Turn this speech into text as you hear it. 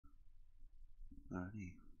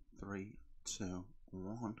Ready? 3, 2,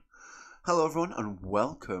 1. Hello, everyone, and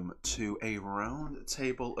welcome to a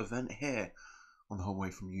Roundtable event here on the Home Away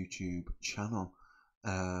from YouTube channel.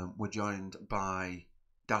 We're joined by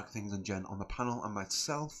Dark Things and Jen on the panel, and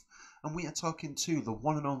myself, and we are talking to the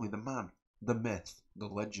one and only, the man, the myth, the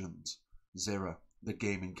legend, Zirra, the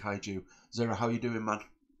gaming kaiju. Zirra, how you doing, man?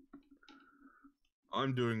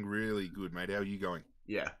 I'm doing really good, mate. How are you going?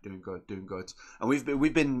 Yeah, doing good, doing good. And we've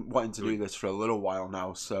been wanting to do this for a little while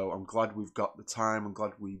now, so I'm glad we've got the time. I'm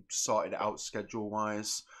glad we sorted it out schedule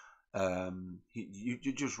wise.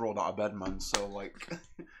 You just rolled out of bed, man. So like,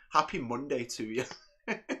 happy Monday to you.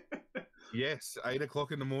 Yes, 8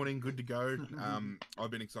 o'clock in the morning, good to go.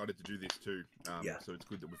 I've been excited to do this too. Yeah. So it's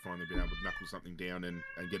good that we've finally been able to knuckle something down and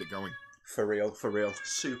get it going. For real, for real.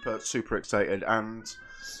 Super excited. And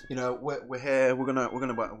you know, we're here. We're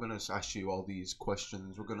gonna ask you all these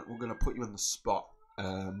questions. We're gonna put you on the spot.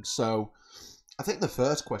 So I think the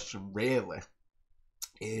first question really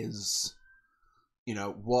is, you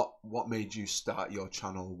know, what made you start your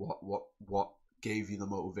channel? What gave you the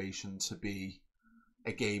motivation to be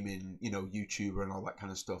a gaming, you know, YouTuber and all that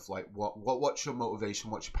kind of stuff? Like, what's your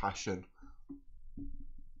motivation? What's your passion?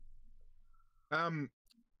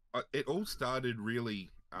 It all started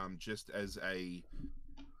really just as a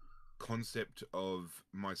concept of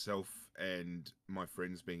myself and my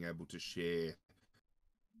friends being able to share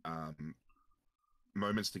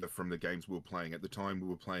moments together from the games we were playing. At the time, we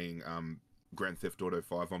were playing Grand Theft Auto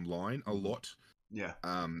 5 online a lot. Yeah.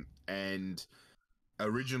 And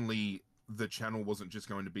originally, the channel wasn't just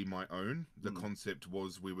going to be my own. The concept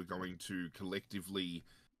was we were going to collectively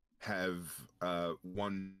have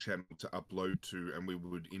one channel to upload to, and we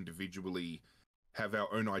would individually have our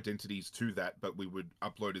own identities to that, but we would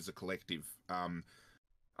upload as a collective.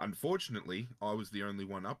 Unfortunately, I was the only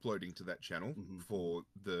one uploading to that channel for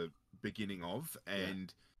the beginning of,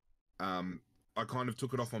 and I kind of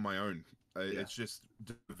took it off on my own. It's just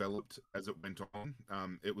developed as it went on.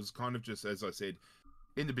 It was kind of just, as I said,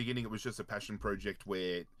 in the beginning, it was just a passion project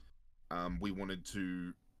where we wanted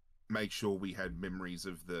to make sure we had memories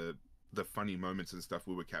of the funny moments and stuff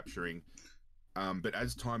we were capturing. But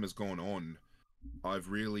as time has gone on, I've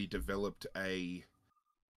really developed a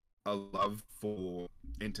love for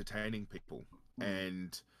entertaining people.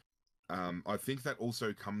 And I think that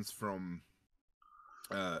also comes from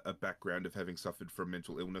a background of having suffered from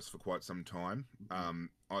mental illness for quite some time.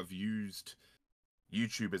 I've used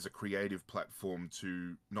YouTube as a creative platform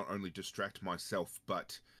to not only distract myself,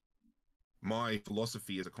 but my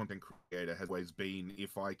philosophy as a content creator has always been,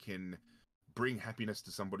 if I can bring happiness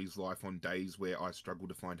to somebody's life on days where I struggle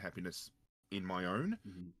to find happiness in my own,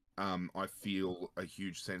 I feel a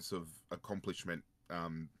huge sense of accomplishment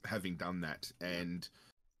having done that. And,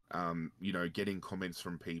 you know, getting comments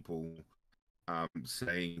from people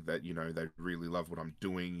saying that, you know, they really love what I'm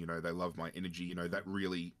doing, you know, they love my energy, you know, that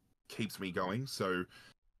really keeps me going. So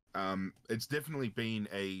it's definitely been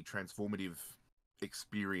a transformative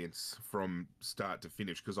experience from start to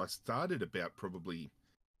finish, because I started about probably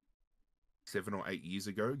 7 or 8 years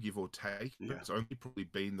ago, give or take. But it's only probably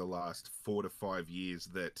been the last 4 to 5 years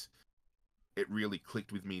that it really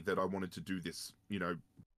clicked with me that I wanted to do this, you know,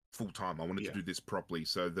 full time. I wanted to do this properly.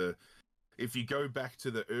 So if you go back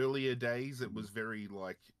to the earlier days, it was very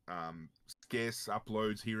like scarce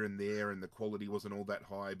uploads here and there, and the quality wasn't all that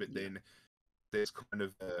high. But then there's kind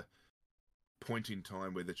of a point in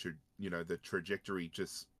time where the trajectory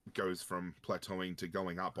just goes from plateauing to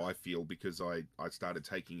going up, I feel, because I started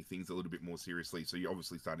taking things a little bit more seriously. So you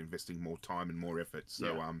obviously start investing more time and more effort.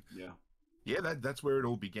 So that's where it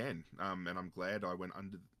all began. And I'm glad I went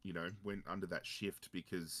under that shift,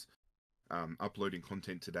 because uploading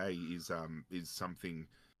content today is something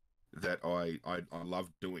that I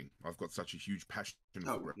love doing. I've got such a huge passion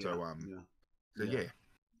for it. So yeah.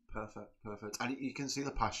 Perfect. And you can see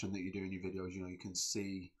the passion that you do in your videos. You know, you can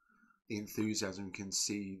see the enthusiasm, you can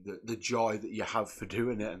see the joy that you have for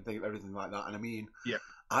doing it, and everything like that. And I mean,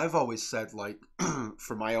 I've always said, like,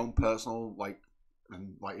 for my own personal,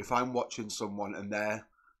 if I'm watching someone and they're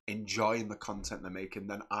enjoying the content they're making,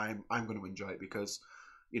 then I'm going to enjoy it, because,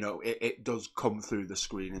 you know, it does come through the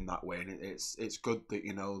screen in that way, and it's good that,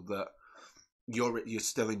 you know, that you're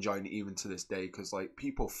still enjoying it even to this day, because like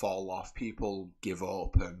people fall off, people give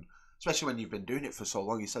up, and especially when you've been doing it for so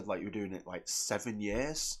long. You said like you're doing it like 7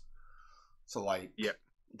 years, so like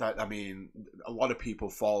that, I mean, a lot of people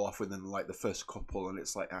fall off within like the first couple, and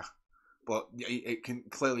it's like but it can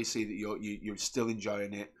clearly see that you're still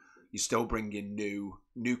enjoying it. You're still bringing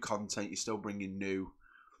new content. You're still bringing new,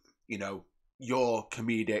 you know, your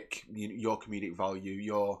comedic value,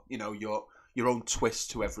 your your own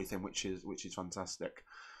twist to everything, which is fantastic.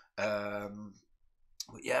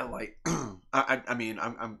 But yeah, like I mean,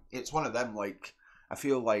 it's one of them. Like, I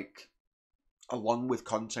feel like along with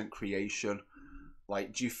content creation,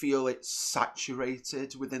 like, do you feel it's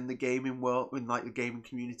saturated within the gaming world, in like the gaming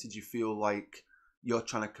community? Do you feel like you're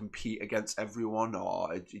trying to compete against everyone,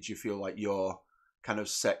 or do you feel like you're kind of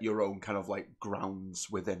set your own kind of like grounds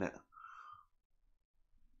within it?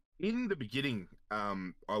 In the beginning,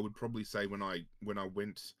 I would probably say when I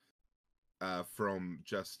went from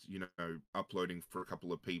just, you know, uploading for a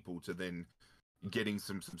couple of people to then getting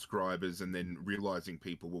some subscribers and then realizing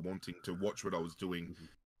people were wanting to watch what I was doing.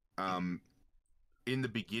 In the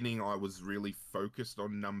beginning, I was really focused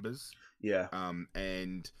on numbers. Yeah.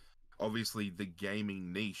 And obviously the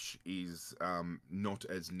gaming niche is not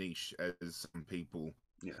as niche as some people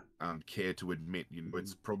care to admit. You know,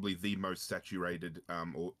 it's probably the most saturated,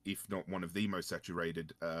 or if not one of the most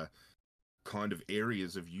saturated kind of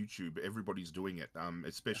areas of YouTube. Everybody's doing it,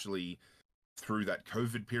 especially through that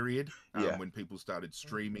COVID period, when people started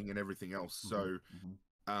streaming and everything else. So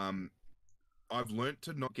I've learnt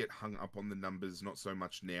to not get hung up on the numbers, not so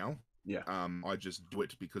much now. I just do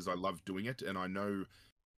it because I love doing it, and I know,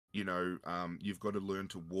 you know, you've got to learn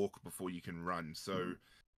to walk before you can run. So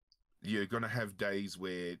you're going to have days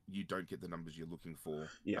where you don't get the numbers you're looking for.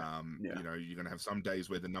 You know, you're going to have some days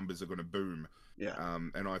where the numbers are going to boom.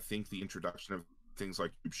 And I think the introduction of things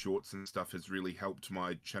like YouTube Shorts and stuff has really helped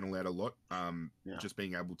my channel out a lot. Just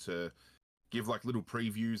being able to give like little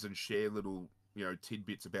previews and share little, you know,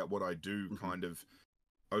 tidbits about what I do kind of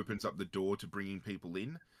opens up the door to bringing people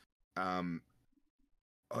in.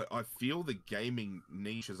 I feel the gaming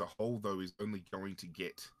niche as a whole, though, is only going to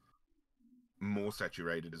get more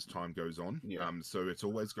saturated as time goes on. So it's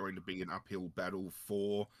always going to be an uphill battle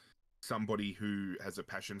for somebody who has a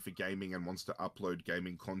passion for gaming and wants to upload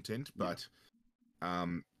gaming content. But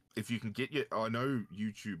if you can get your... I know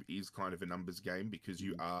YouTube is kind of a numbers game because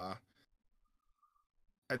you are...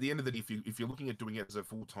 At the end of the day, if you're looking at doing it as a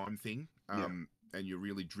full-time thing, and you're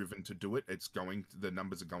really driven to do it, the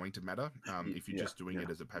numbers are going to matter. If you're just doing it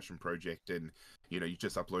as a passion project and, you know, you're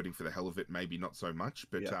just uploading for the hell of it, maybe not so much.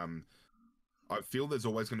 But I feel there's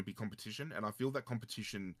always going to be competition, and I feel that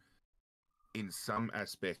competition in some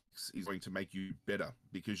aspects is going to make you better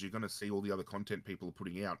because you're going to see all the other content people are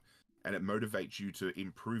putting out, and it motivates you to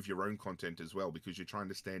improve your own content as well because you're trying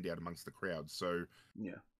to stand out amongst the crowd. So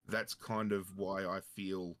that's kind of why I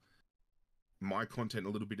feel my content a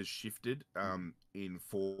little bit has shifted in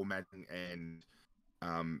formatting and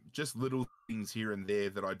just little things here and there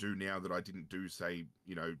that I do now that I didn't do, say,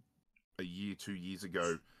 you know, a year, 2 years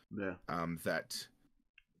ago, that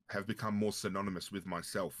have become more synonymous with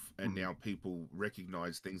myself. And now people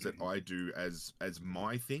recognize things that I do as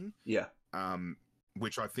my thing.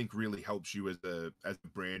 Which I think really helps you as a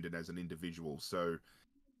brand and as an individual. So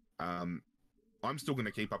I'm still going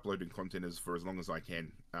to keep uploading content for as long as I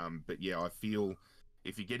can. But yeah, I feel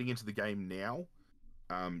if you're getting into the game now,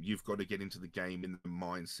 you've got to get into the game in the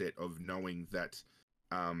mindset of knowing that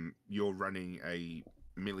you're running a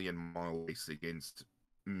million-mile race against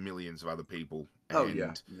millions of other people.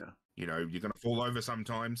 And, you know, you're going to fall over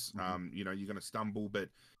sometimes. You know, you're going to stumble, but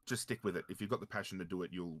just stick with it. If you've got the passion to do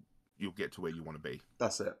it, you'll get to where you want to be.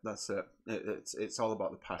 That's it. It's all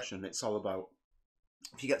about the passion. It's all about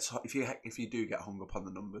if you do get hung up on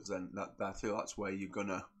the numbers, then I feel that's where you're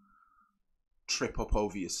gonna trip up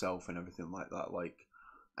over yourself and everything like that. Like,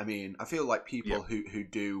 I mean, I feel like people who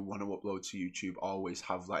do want to upload to YouTube always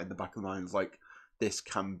have that in the back of their minds, like, this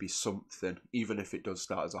can be something, even if it does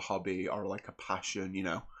start as a hobby or like a passion, you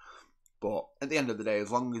know. But at the end of the day,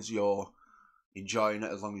 as long as you're enjoying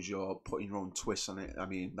it, as long as you're putting your own twist on it, I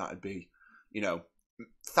mean, that'd be, you know,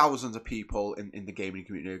 thousands of people in the gaming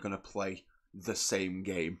community are going to play the same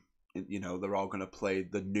game. You know, they're all going to play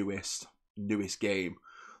the newest game.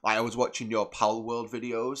 Like, I was watching your Pal World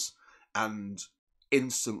videos, and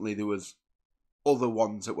instantly there was other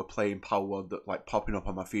ones that were playing Pal World that, like, popping up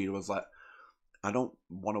on my feed. I was like, I don't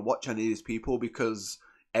want to watch any of these people because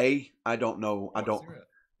I don't know. I don't.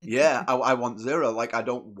 Yeah, I want Zirra. Like, I'm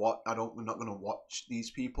not going to watch these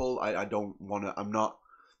people. I don't want to.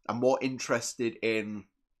 I'm more interested in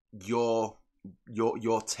your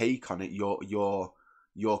take on it,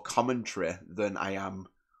 your commentary than I am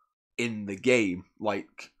in the game.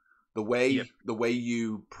 Like, the way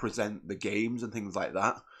you present the games and things like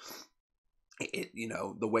that. You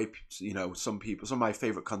know, the way, you know, some of my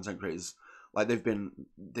favorite content creators, like, they've been,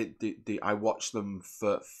 I watch them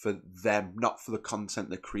for them, not for the content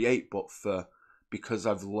they create, but because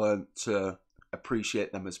I've learned to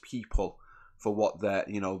appreciate them as people for what their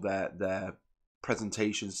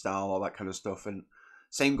presentation style, all that kind of stuff. And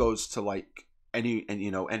same goes to like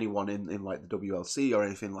anyone in like the WLC or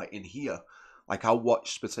anything like in here. Like I'll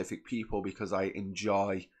watch specific people because I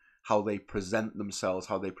enjoy how they present themselves,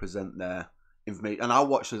 how they present their information, and I'll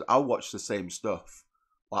watch the same stuff.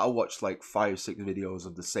 Like, I'll watch like 5-6 videos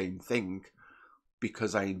of the same thing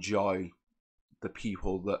because I enjoy the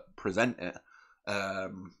people that present it.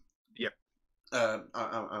 Yep.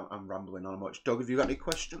 I'm rambling on much. Doug, have you got any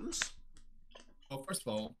questions? Well, first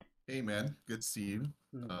of all, hey man, good to see you.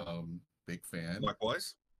 Big fan.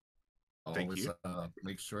 Likewise. Thank you.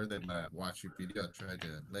 Make sure that when I watch your video, I try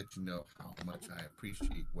to let you know how much I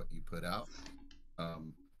appreciate what you put out.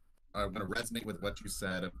 I'm going to resonate with what you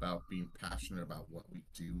said about being passionate about what we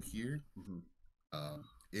do here.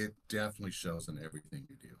 It definitely shows in everything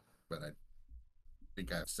you do. But I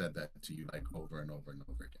think I've said that to you like over and over and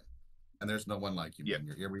over again. And there's no one like you. Yep.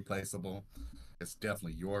 You're irreplaceable. It's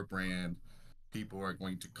definitely your brand. People are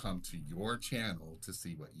going to come to your channel to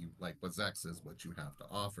see what you like, what Zach says, what you have to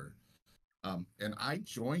offer. And I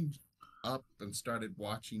joined up and started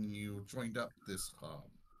watching you, joined up this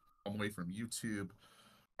away from YouTube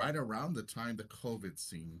right around the time the COVID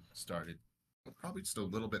scene started. Probably just a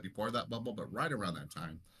little bit before that bubble, but right around that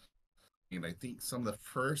time. And I think some of the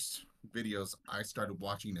first videos I started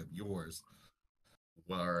watching of yours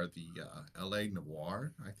were the LA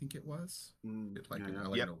Noir, I think it was. An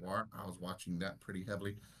LA Noir. I was watching that pretty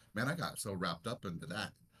heavily. Man, I got so wrapped up into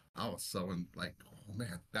that. I was so like, oh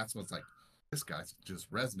man, that's what's like, this guy's just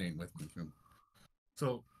resonating with me.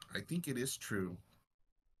 So I think it is true.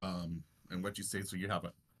 And what you say, so you have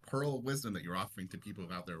a pearl of wisdom that you're offering to people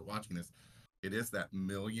out there watching this. It is that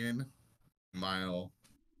 1,000,000-mile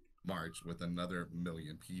march with another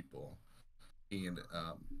 1,000,000 people. And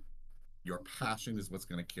your passion is what's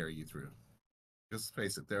going to carry you through. Just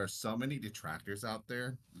face it, there are so many detractors out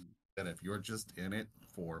there that if you're just in it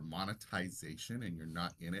for monetization and you're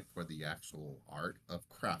not in it for the actual art of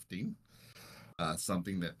crafting,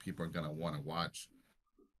 something that people are going to want to watch,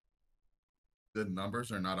 the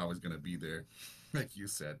numbers are not always going to be there. Like you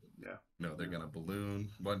said, they're going to balloon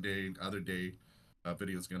one day, other day,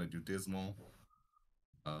 video's going to do dismal.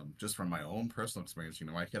 Just from my own personal experience,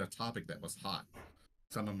 I hit a topic that was hot.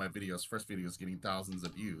 Some of my videos, first videos, getting thousands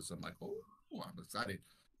of views. I'm like, oh, I'm excited.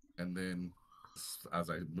 And then as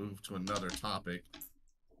I move to another topic,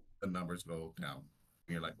 the numbers go down. And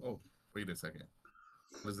you're like, oh, wait a second.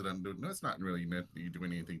 What is it I'm doing? No, it's not really you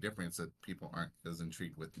doing anything different. It's that people aren't as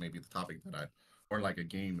intrigued with maybe the topic that or like a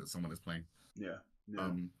game that someone is playing. Yeah.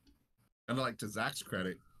 And like to Zach's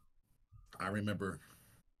credit, I remember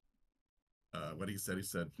what he said. He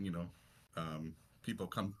said, people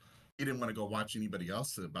come. He didn't want to go watch anybody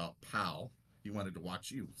else about PAL. He wanted to watch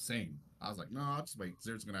you. Same. I was like, no, I'll just wait.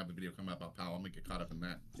 Zira's gonna have a video come out about PAL. I'm gonna get caught up in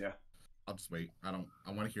that. Yeah. I'll just wait. I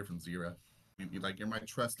want to hear from Zirra. You're my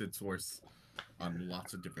trusted source on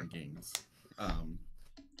lots of different games,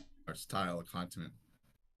 or style of content.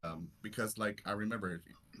 Because like I remember,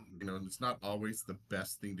 it's not always the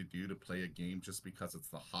best thing to do to play a game just because it's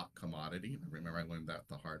the hot commodity. I remember I learned that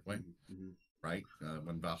the hard way. Right?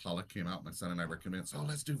 When Valhalla came out, my son and I were convinced, oh,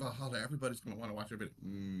 let's do Valhalla. Everybody's going to want to watch it.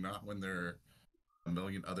 Not when there are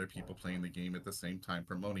 1,000,000 other people playing the game at the same time,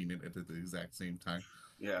 promoting it at the exact same time.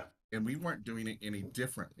 Yeah. And we weren't doing it any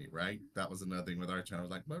differently, right? That was another thing with our channel. I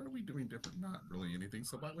was like, what are we doing different? Not really anything.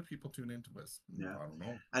 So why would people tune into us? Yeah. I don't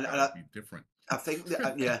know. And be different. I think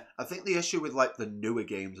that, I think the issue with like the newer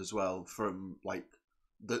games as well, from like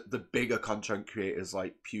the bigger content creators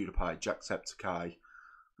like PewDiePie, Jacksepticeye,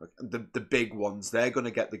 the big ones, they're going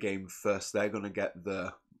to get the game first. They're going to get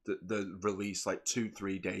the release like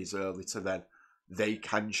 2-3 days early, so then they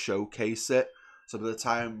can showcase it. So by the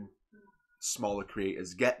time smaller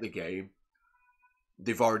creators get the game,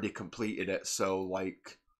 they've already completed it. So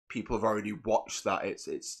like people have already watched that.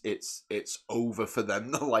 It's over for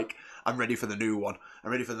them. They're like, I'm ready for the new one. I'm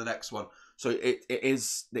ready for the next one. So it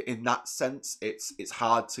is, in that sense, it's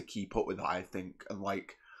hard to keep up with that, I think. And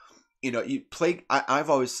like, you play. I've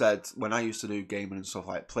always said when I used to do gaming and stuff,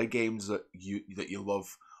 like play games that you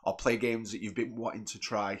love, or play games that you've been wanting to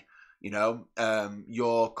try.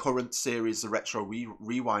 Your current series, the Retro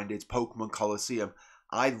Rewinded, Pokemon Colosseum.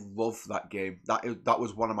 I love that game. That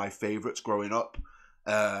was one of my favorites growing up.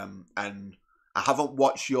 And I haven't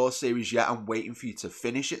watched your series yet. I'm waiting for you to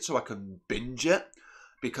finish it so I can binge it,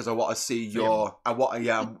 because I want to see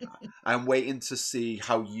I'm waiting to see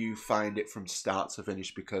how you find it from start to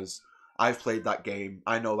finish, because I've played that game.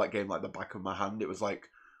 I know that game like the back of my hand. It was like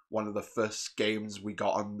one of the first games we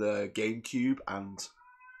got on the GameCube, and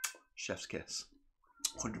chef's kiss,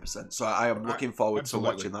 100%. So I am looking forward to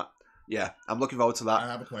watching that. Yeah, I'm looking forward to that.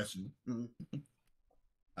 I have a question.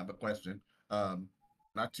 I have a question.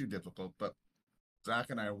 Not too difficult, but Zach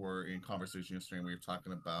and I were in conversation yesterday, and we were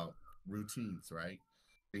talking about routines, right?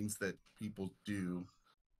 Things that people do.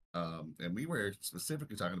 And we were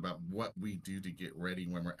specifically talking about what we do to get ready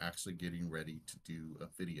when we're actually getting ready to do a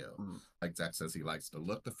video. Like Zach says, he likes to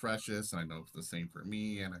look the freshest, and I know it's the same for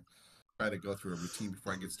me. And I try to go through a routine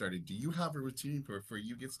before I get started. Do you have a routine for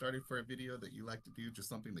you get started for a video that you like to do? Just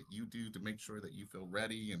something that you do to make sure that you feel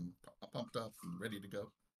ready and pumped up and ready to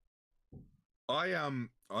go?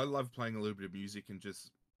 I love playing a little bit of music and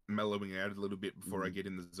just mellowing out a little bit before I get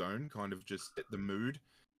in the zone, kind of just set the mood.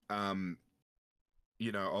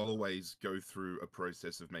 You know, I'll always go through a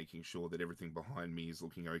process of making sure that everything behind me is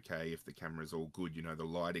looking okay, if the camera's all good, you know, the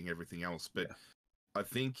lighting, everything else. But I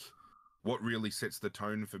think what really sets the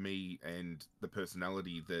tone for me and the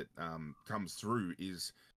personality that comes through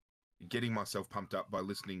is getting myself pumped up by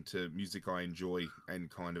listening to music I enjoy and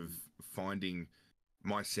kind of finding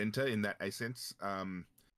my center in that essence.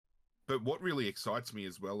 But what really excites me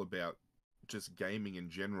as well about just gaming in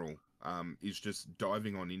general is just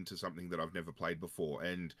diving on into something that I've never played before.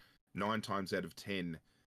 And 9 times out of 10,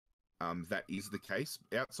 that is the case.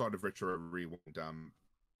 Outside of Retro Rewind,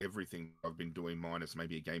 everything I've been doing, minus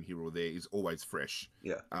maybe a game here or there, is always fresh.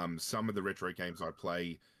 Yeah. Some of the retro games I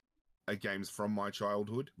play are games from my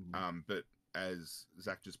childhood, but as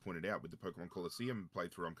Zach just pointed out with the Pokemon Colosseum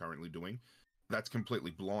playthrough I'm currently doing, that's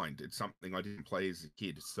completely blind. It's something I didn't play as a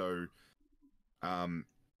kid. So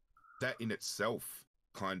that in itself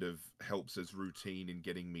kind of helps as routine in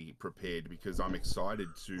getting me prepared, because I'm excited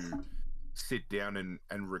to sit down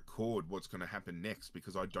and record what's going to happen next,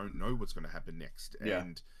 because I don't know what's going to happen next.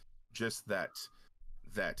 And just that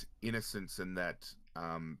innocence and that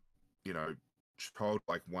you know,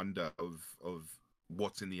 childlike wonder of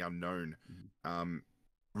what's in the unknown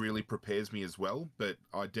really prepares me as well. But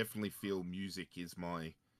I definitely feel music is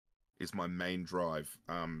my main drive.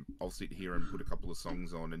 I'll sit here and put a couple of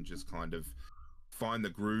songs on and just kind of find the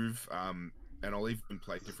groove, and I'll even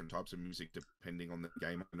play different types of music depending on the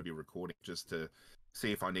game I'm going to be recording, just to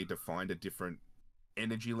see if I need to find a different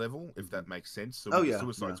energy level, if that makes sense. So with the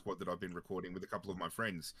Suicide Squad that I've been recording with a couple of my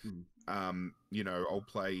friends, you know, I'll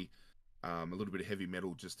play a little bit of heavy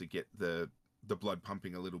metal just to get the blood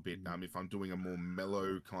pumping a little bit. If I'm doing a more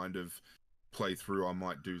mellow kind of playthrough, I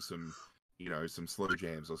might do some, you know, some slow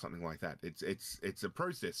jams or something like that. It's a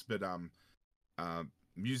process, but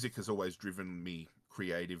music has always driven me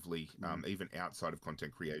creatively, even outside of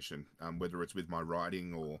content creation, whether it's with my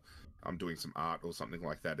writing or I'm doing some art or something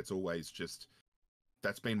like that. It's always just,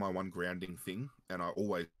 that's been my one grounding thing, and I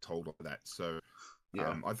always told of that. So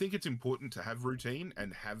I think it's important to have routine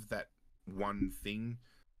and have that one thing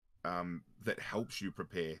that helps you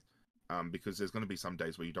prepare, because there's going to be some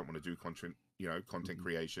days where you don't want to do content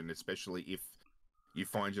creation, especially if you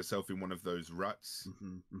find yourself in one of those ruts.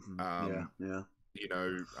 You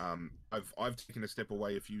know, I've taken a step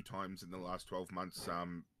away a few times in the last 12 months,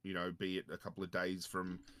 you know, be it a couple of days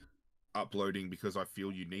from uploading, because I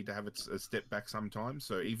feel you need to have a step back sometimes.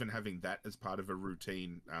 So even having that as part of a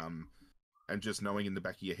routine, and just knowing in the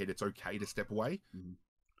back of your head it's okay to step away.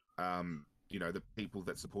 You know, the people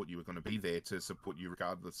that support you are going to be there to support you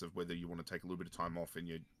regardless of whether you want to take a little bit of time off, and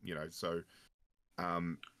you know, so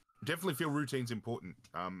definitely feel routine's important.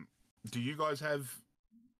 Do you guys have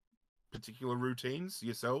particular routines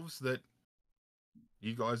yourselves that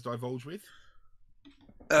you guys divulge with?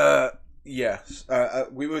 Yes.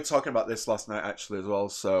 We were talking about this last night actually as well.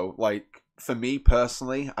 So like for me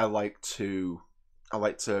personally, I like to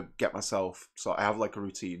get myself, so I have like a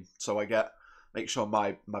routine. So make sure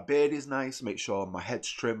my beard is nice, make sure my head's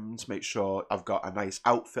trimmed, make sure I've got a nice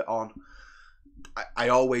outfit on. I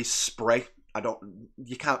always spray.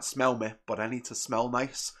 You can't smell me, but I need to smell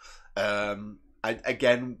nice. I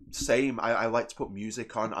like to put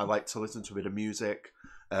music on. I like to listen to a bit of music.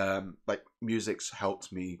 Like music's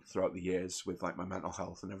helped me throughout the years with like my mental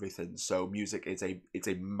health and everything. So music is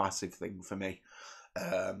a massive thing for me.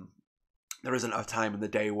 There isn't a time in the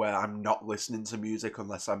day where I'm not listening to music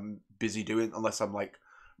unless I'm unless I'm like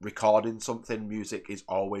recording something. Music is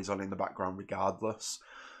always on in the background regardless.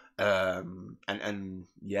 And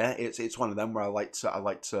yeah, it's one of them where I like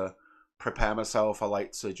to prepare myself. I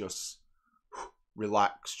like to just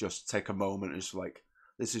relax, just take a moment and just like,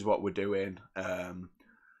 this is what we're doing. I'm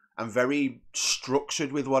very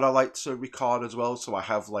structured with what I like to record as well. So I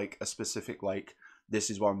have like a specific, like, this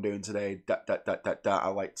is what I'm doing today. I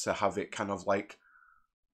like to have it kind of like,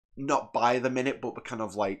 not by the minute, but kind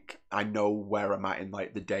of like, I know where I'm at in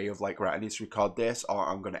like the day of like, right, I need to record this, or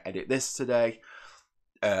I'm going to edit this today.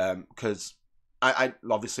 Because I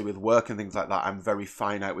obviously with work and things like that, I'm very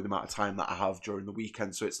finite with the amount of time that I have during the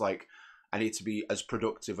weekend. So it's like I need to be as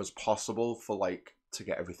productive as possible for like to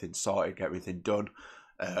get everything sorted, get everything done.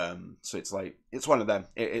 So it's like it's one of them.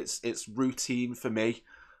 It's routine for me.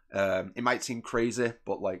 It might seem crazy,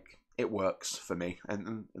 but like it works for me,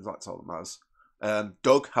 and that's all that matters.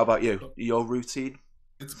 Doug, how about you? Your routine?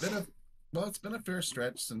 It's been a fair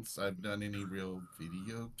stretch since I've done any real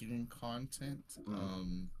video game content.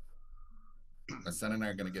 My son and I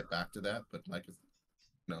are going to get back to that, but like,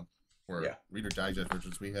 for Reader Digest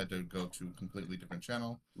versions, we had to go to a completely different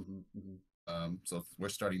channel. So we're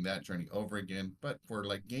starting that journey over again. But for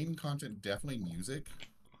like gaming content, definitely music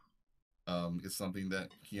is something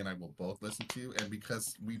that he and I will both listen to. And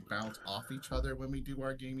because we bounce off each other when we do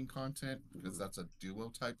our gaming content, because that's a duo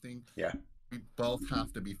type thing. Yeah. We both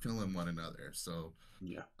have to be feeling one another. So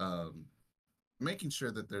making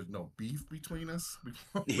sure that there's no beef between us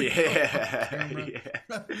before we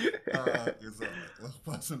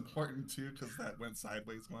was important too, because that went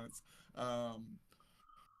sideways once.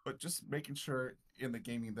 But just making sure in the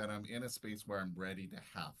gaming that I'm in a space where I'm ready to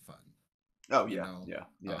have fun. Oh yeah, yeah.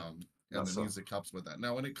 And the music helps with that.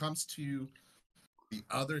 Now, when it comes to the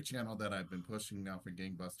other channel that I've been pushing now for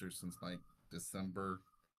Gangbusters since like December,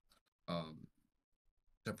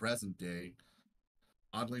 the present day,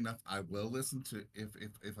 oddly enough, I will listen to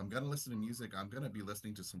if I'm gonna listen to music, I'm gonna be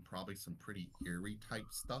listening to probably some pretty eerie type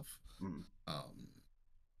stuff,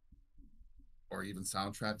 or even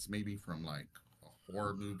soundtracks maybe from like a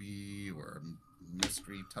horror movie or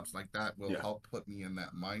mystery types like that will help put me in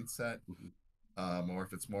that mindset. Or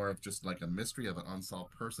if it's more of just like a mystery of an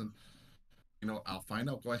unsolved person,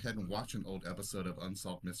 I'll go ahead and watch an old episode of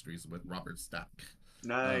Unsolved Mysteries with Robert Stack.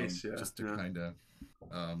 Nice, just to kind of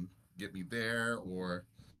get me there, or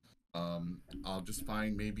I'll just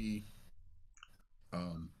find maybe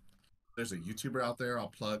there's a YouTuber out there I'll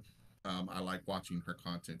plug. I like watching her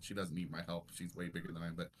content. She doesn't need my help. She's way bigger than I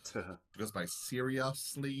am, but she goes by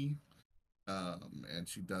Seriously, and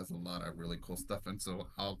she does a lot of really cool stuff. And so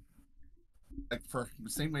I'll, like, for the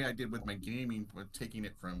same way I did with my gaming, with taking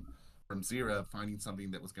it from Zirra, finding something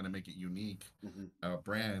that was going to make it unique,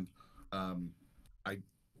 brand. I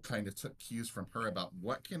kind of took cues from her about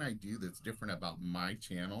what can I do that's different about my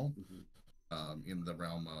channel, in the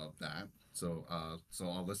realm of that. So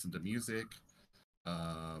I'll listen to music.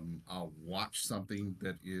 I'll watch something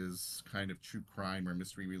that is kind of true crime or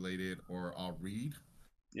mystery related, or I'll read.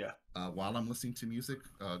 While I'm listening to music,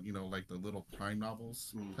 like the little crime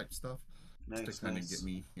novels type stuff, to kind of get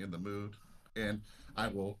me in the mood. And I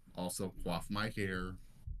will also coif my hair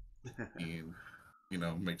and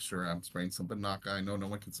make sure I'm spraying some Banaka. I know no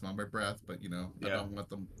one can smell my breath, but I don't want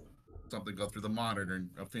something go through the monitor and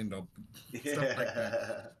offend stuff like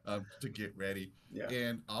that, to get ready.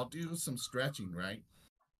 And I'll do some stretching, right?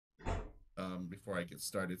 Before I get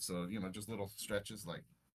started. So, just little stretches, like,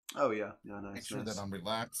 nice. Make sure that I'm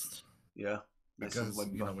relaxed. Because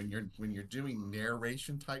when you're doing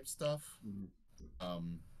narration type stuff,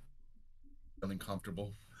 feeling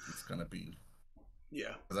comfortable, it's gonna be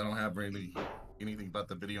because I don't have really anything but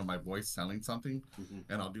the video of my voice telling something,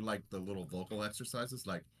 and I'll do like the little vocal exercises,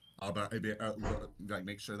 like like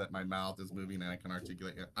make sure that my mouth is moving and I can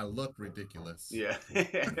articulate. I look ridiculous. I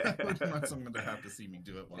wouldn't want someone to have to see me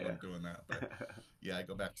do it while I'm doing that. But I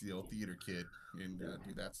go back to the old theater kid and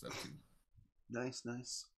do that stuff too. Nice.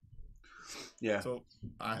 So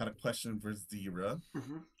I had a question for Zirra.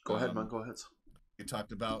 Go ahead, man. Go ahead. You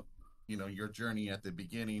talked about your journey at the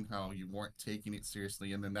beginning, how you weren't taking it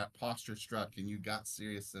seriously, and then that posture struck and you got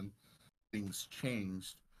serious and things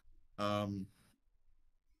changed.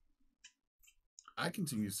 I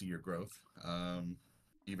continue to see your growth.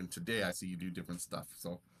 Even today, I see you do different stuff.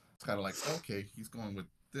 So it's kind of like, okay, he's going with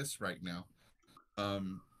this right now.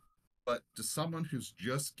 But to someone who's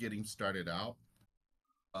just getting started out,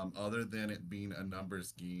 other than it being a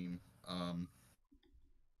numbers game,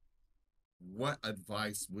 what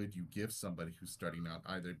advice would you give somebody who's starting out,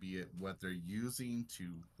 either be it what they're using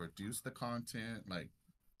to produce the content, like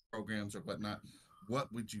programs or whatnot? What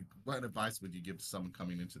advice would you give to someone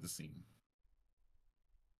coming into the scene?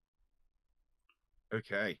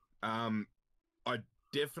 Okay. I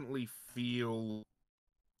definitely feel,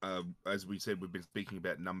 as we said, we've been speaking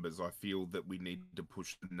about numbers. I feel that we need to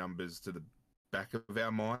push the numbers to the back of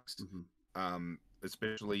our minds,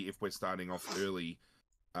 especially if we're starting off early,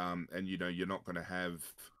 and you're not going to have,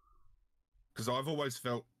 because I've always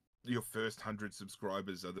felt your first 100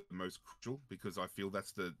 subscribers are the most crucial, because I feel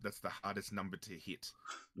that's the hardest number to hit.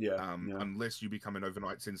 Unless you become an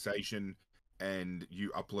overnight sensation and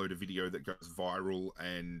you upload a video that goes viral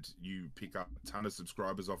and you pick up a ton of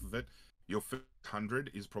subscribers off of it, your first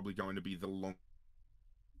 100 is probably going to be the long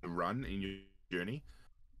run in your journey.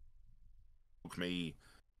 It took me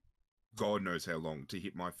God knows how long to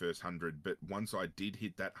hit my first 100, but once I did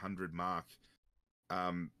hit that 100 mark,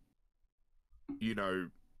 you know,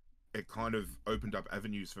 it kind of opened up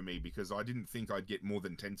avenues for me, because I didn't think I'd get more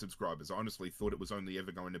than 10 subscribers. I honestly thought it was only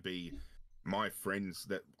ever going to be my friends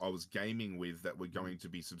that I was gaming with that were going to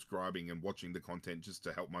be subscribing and watching the content just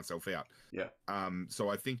to help myself out. Yeah. So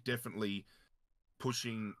I think definitely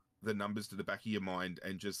pushing the numbers to the back of your mind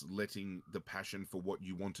and just letting the passion for what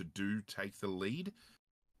you want to do take the lead.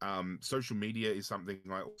 Social media is something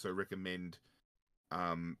I also recommend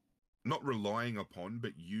not relying upon,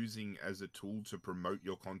 but using as a tool to promote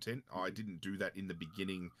your content. I didn't do that in the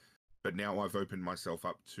beginning, but now I've opened myself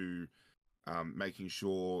up to making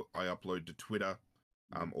sure I upload to Twitter,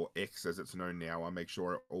 or X as it's known now. I make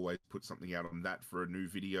sure I always put something out on that for a new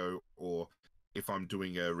video, or if I'm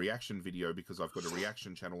doing a reaction video, because I've got a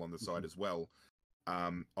reaction channel on the side as well,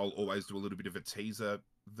 I'll always do a little bit of a teaser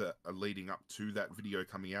that leading up to that video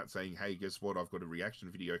coming out, saying, hey, guess what? I've got a reaction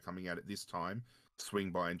video coming out at this time.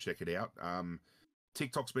 Swing by and check it out.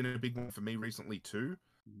 TikTok's been a big one for me recently too,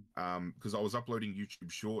 because I was uploading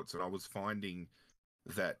YouTube shorts and I was finding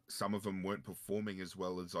that some of them weren't performing as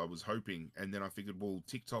well as I was hoping. And then I figured, well,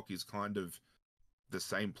 TikTok is kind of the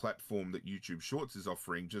same platform that YouTube Shorts is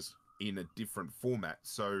offering, just in a different format.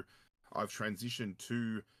 So I've transitioned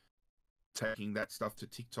to taking that stuff to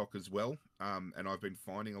TikTok as well. And I've been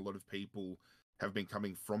finding a lot of people have been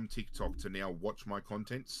coming from TikTok to now watch my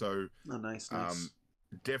content. So nice.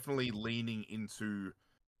 Definitely leaning into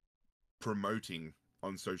promoting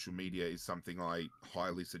on social media is something I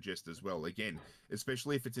highly suggest as well. Again,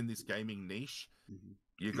 especially if it's in this gaming niche,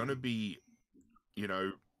 you're going to be, you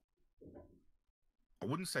know, I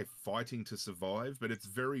wouldn't say fighting to survive, but it's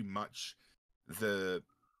very much the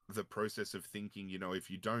process of thinking, you know, if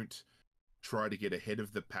you don't try to get ahead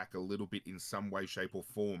of the pack a little bit in some way, shape or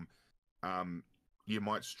form, you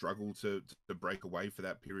might struggle to break away for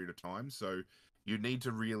that period of time. So you need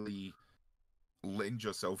to really lend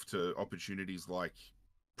yourself to opportunities like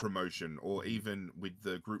promotion, or even with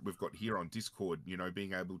the group we've got here on Discord, you know,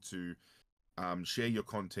 being able to share your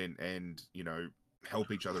content and, you know,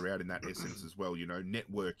 help each other out in that essence as well. You know,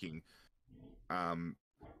 networking,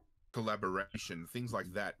 collaboration, things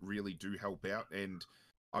like that really do help out. And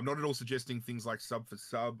I'm not at all suggesting things like sub for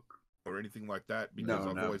sub or anything like that, because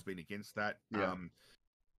I've always been against that. Yeah.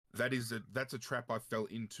 That's a trap I fell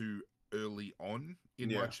into early on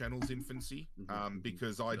in my channel's infancy,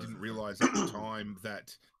 because I didn't realize at the time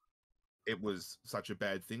that it was such a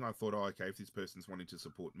bad thing. I thought, oh, okay, if this person's wanting to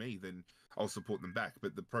support me, then I'll support them back.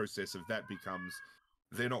 But the process of that becomes,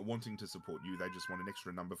 they're not wanting to support you, they just want an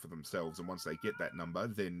extra number for themselves. And once they get that number,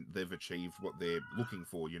 then they've achieved what they're looking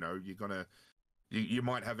for. You know, you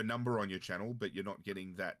might have a number on your channel, but you're not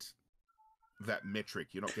getting that metric.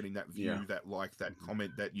 You're not getting that view, that like, that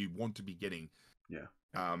comment that you want to be getting.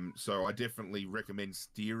 So I definitely recommend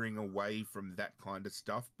steering away from that kind of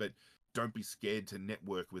stuff, but don't be scared to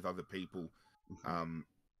network with other people.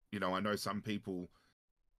 You know, I know some people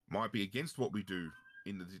might be against what we do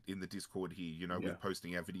in the Discord here, you know, with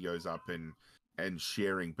posting our videos up and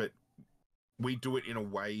sharing, but we do it in a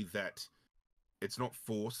way that it's not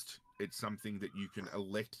forced. It's something that you can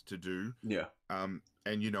elect to do.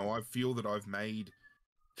 And, you know, I feel that I've made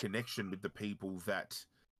connection with the people that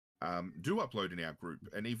do upload in our group.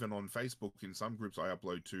 And even on Facebook, in some groups I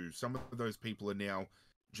upload to, some of those people are now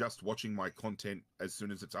just watching my content as soon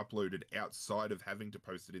as it's uploaded, outside of having to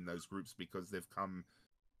post it in those groups, because they've come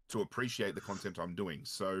to appreciate the content I'm doing.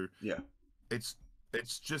 So it's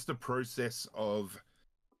just a process of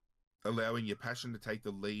allowing your passion to take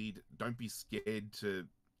the lead. Don't be scared to,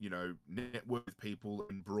 you know, network with people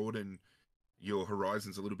and broaden your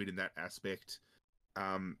horizons a little bit in that aspect.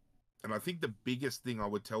 And I think the biggest thing I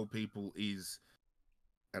would tell people is,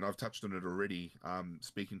 and I've touched on it already,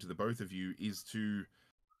 speaking to the both of you, is to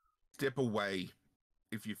step away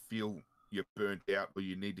if you feel you're burnt out or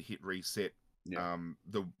you need to hit reset.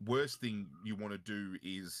 The worst thing you want to do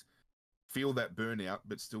is feel that burnout,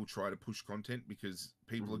 but still try to push content, because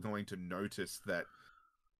people are going to notice that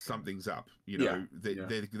something's up. You know, they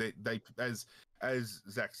as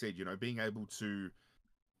Zach said, you know, being able to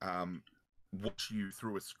watch you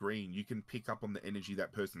through a screen, you can pick up on the energy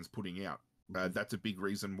that person's putting out. That's a big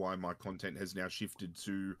reason why my content has now shifted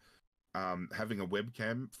to having a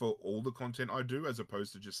webcam for all the content I do, as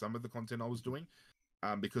opposed to just some of the content I was doing,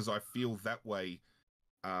 because I feel that way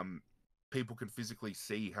people can physically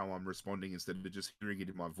see how I'm responding instead of just hearing it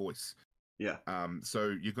in my voice.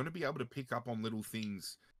 So you're going to be able to pick up on little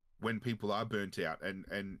things when people are burnt out,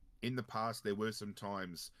 and in the past, there were some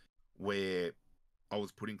times where I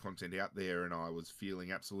was putting content out there and I was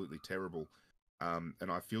feeling absolutely terrible.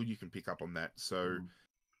 And I feel you can pick up on that. So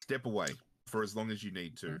step away for as long as you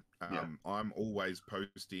need to. I'm always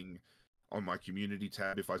posting on my community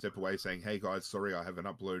tab if I step away saying, hey guys, sorry, I haven't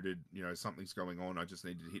uploaded, you know, something's going on. I just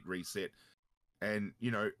needed to hit reset. And,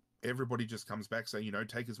 you know, everybody just comes back saying, you know,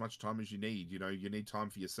 take as much time as you need. You know, you need time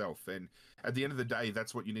for yourself. And at the end of the day,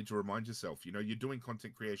 that's what you need to remind yourself. You know, you're doing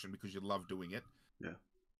content creation because you love doing it.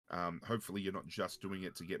 Hopefully you're not just doing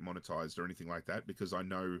it to get monetized or anything like that, because I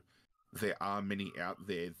know there are many out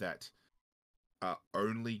there that are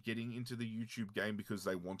only getting into the YouTube game because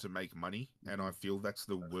they want to make money. And I feel that's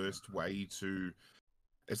the worst way to,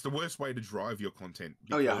 it's the worst way to drive your content.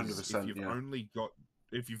 Because 100%.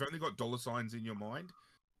 If you've only got dollar signs in your mind,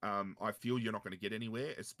 I feel you're not going to get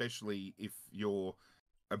anywhere, especially if you're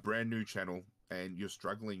a brand new channel and you're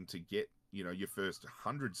struggling to get, you know, your first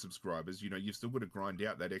 100 subscribers. You know, you've still got to grind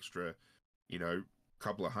out that extra, you know,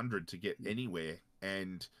 couple of hundred to get anywhere.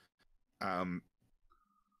 And I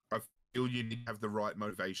feel you need to have the right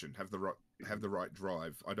motivation, have the right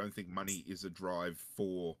drive. I don't think money is a drive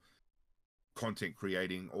for content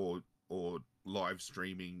creating or live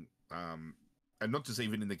streaming, and not just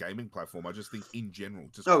even in the gaming platform. I just think in general,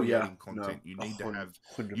 just creating content, you need to have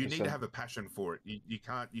 100%. You need to have a passion for it. You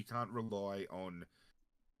can't rely on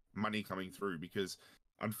money coming through, because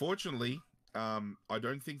unfortunately, I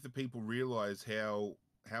don't think the people realize how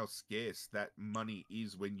scarce that money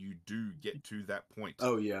is when you do get to that point.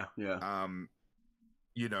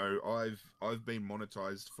 You know, I've been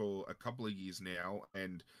monetized for a couple of years now,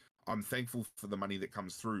 and I'm thankful for the money that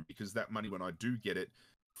comes through, because that money, when I do get it,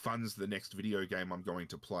 funds the next video game I'm going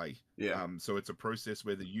to play. So it's a process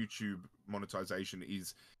where the YouTube monetization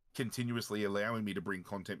is continuously allowing me to bring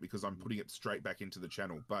content because I'm putting it straight back into the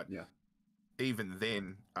channel. But even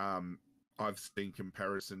then, I've seen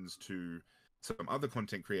comparisons to some other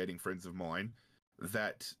content creating friends of mine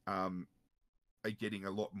that are getting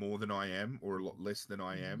a lot more than I am, or a lot less than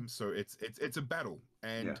I am. So it's a battle,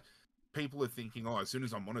 and people are thinking, oh, as soon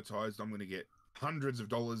as I'm monetized, I'm going to get hundreds of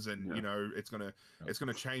dollars, and you know, it's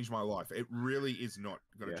gonna change my life. It really is not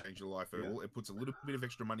going to change your life at all. It puts a little bit of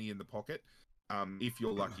extra money in the pocket, if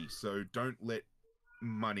you're lucky. So don't let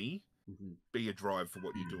money be a drive for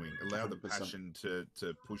what you're doing. Allow 100%. The passion to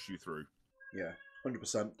push you through.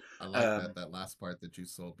 100%. I like that last part that you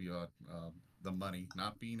sold beyond the money,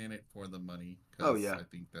 not being in it for the money. I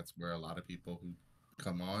think that's where a lot of people who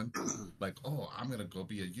come on like, oh, I'm gonna go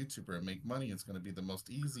be a YouTuber and make money, it's gonna be the most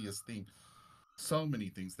easiest thing. So many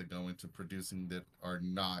things that go into producing that are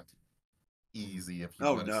not easy if you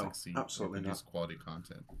want to succeed and produce quality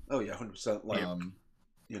content. 100%. Like,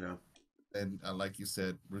 you know, and like you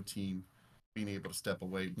said, routine, being able to step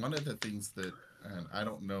away. One of the things that, and I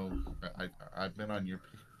don't know, I've been on your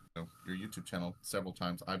YouTube channel several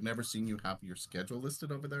times. I've never seen you have your schedule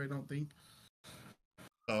listed over there, I don't think.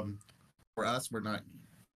 For us, we're not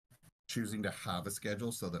choosing to have a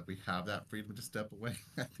schedule so that we have that freedom to step away.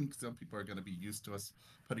 I think some people are going to be used to us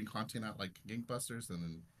putting content out like gangbusters and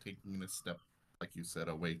then taking a step, like you said,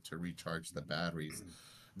 away to recharge the batteries.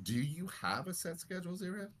 Do you have a set schedule,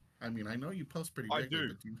 Zirra? I mean, I know you post pretty regularly,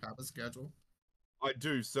 but do you have a schedule? I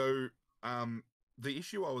do. So the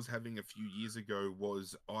issue I was having a few years ago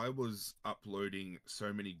was I was uploading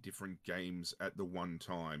so many different games at the one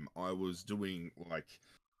time. I was doing, like,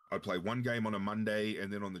 I'd play one game on a Monday,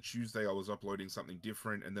 and then on the Tuesday I was uploading something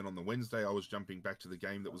different, and then on the Wednesday I was jumping back to the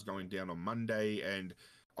game that was going down on Monday, and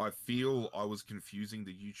I feel I was confusing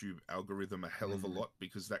the YouTube algorithm a hell of a lot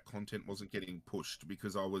because that content wasn't getting pushed,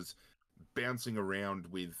 because I was bouncing around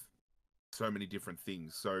with so many different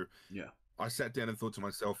things. So I sat down and thought to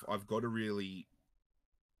myself, I've got to really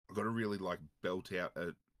like belt out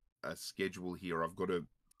a schedule here. I've got to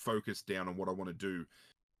focus down on what I want to do.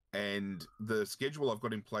 And the schedule I've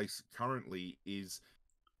got in place currently is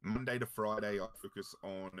Monday to Friday. I focus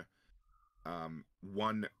on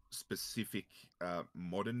one specific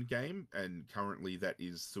modern game, and currently that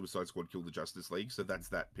is Suicide Squad Kill the Justice League. So that's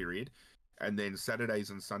that period. And then Saturdays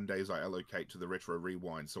and Sundays I allocate to the Retro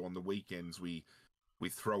Rewind. So on the weekends we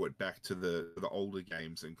throw it back to the older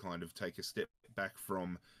games and kind of take a step back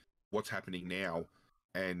from what's happening now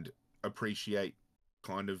and appreciate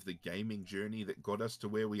kind of the gaming journey that got us to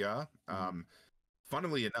where we are.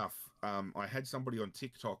 Funnily enough, I had somebody on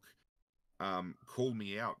TikTok call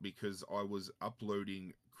me out because I was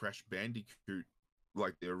uploading Crash Bandicoot,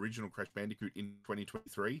 like the original Crash Bandicoot, in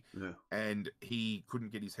 2023, and he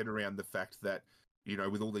couldn't get his head around the fact that, you know,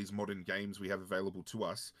 with all these modern games we have available to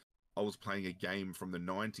us, I was playing a game from the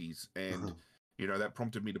 90s, and you know, that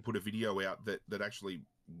prompted me to put a video out that actually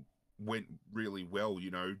went really well,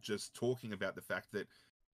 you know, just talking about the fact that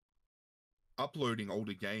uploading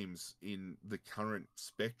older games in the current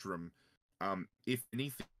spectrum, if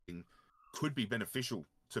anything, could be beneficial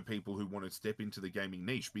to people who want to step into the gaming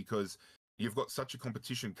niche, because you've got such a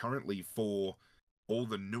competition currently for all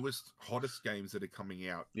the newest, hottest games that are coming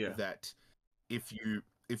out, that if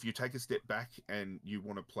you take a step back and you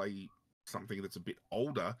want to play something that's a bit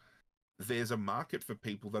older, there's a market for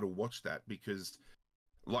people that'll watch that, because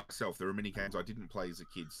like myself, there are many games I didn't play as a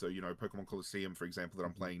kid. So, you know, Pokemon Colosseum, for example, that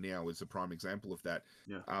I'm playing now is a prime example of that.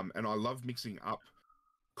 And I love mixing up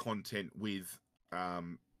content with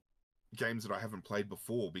games that I haven't played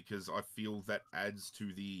before, because I feel that adds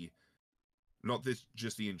to the, not this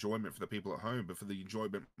just the enjoyment for the people at home, but for the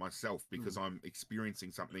enjoyment myself, because I'm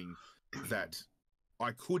experiencing something that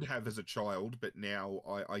I could have as a child, but now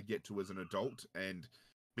I get to as an adult. And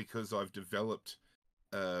because I've developed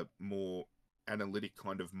a more analytic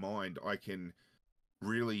kind of mind, I can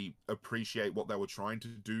really appreciate what they were trying to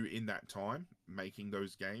do in that time, making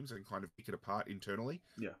those games, and kind of pick it apart internally.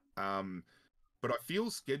 But I feel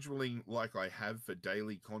scheduling like I have for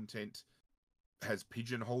daily content has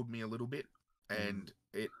pigeonholed me a little bit, and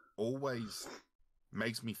it always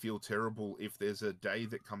makes me feel terrible if there's a day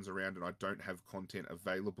that comes around and I don't have content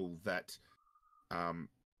available, that I'm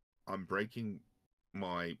breaking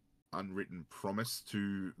my unwritten promise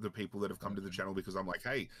to the people that have come to the channel, because I'm like,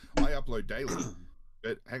 hey, I upload daily,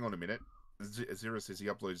 but hang on a minute, Zirra says he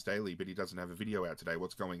uploads daily, but he doesn't have a video out today.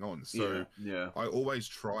 What's going on? So I always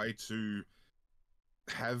try to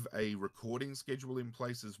have a recording schedule in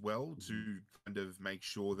place as well, to kind of make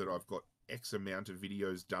sure that I've got X amount of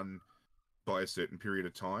videos done by a certain period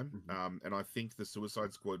of time. And I think the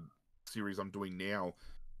Suicide Squad series I'm doing now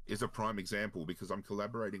is a prime example, because I'm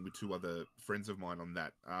collaborating with two other friends of mine on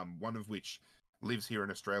that, one of which lives here in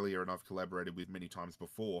Australia and I've collaborated with many times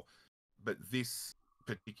before. But this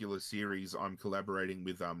particular series, I'm collaborating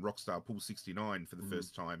with Rockstar Pool 69 for the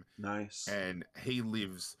first time. Nice. And he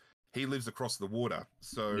lives across the water,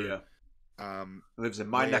 so lives in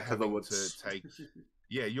my neck of the woods.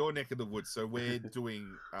 Your neck of the woods. So we're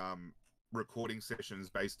doing recording sessions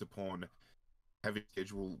based upon having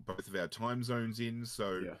scheduled both of our time zones in.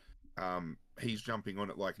 So he's jumping on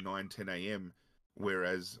at like 9-10 a.m,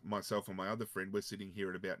 whereas myself and my other friend, we're sitting here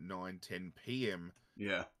at about 9-10 p.m.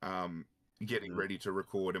 Getting ready to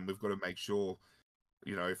record. And we've got to make sure,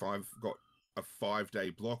 you know, if I've got a 5-day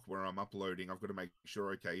block where I'm uploading, I've got to make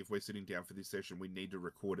sure, okay, if we're sitting down for this session, we need to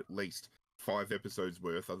record at least 5 episodes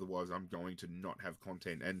worth, otherwise I'm going to not have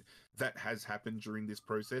content. And that has happened during this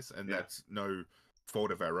process, and that's no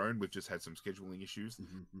fault of our own. We've just had some scheduling issues.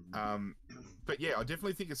 But yeah, I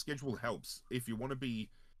definitely think a schedule helps if you want to be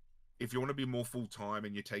more full-time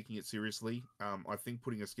and you're taking it seriously. I think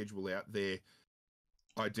putting a schedule out there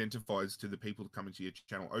identifies to the people coming to your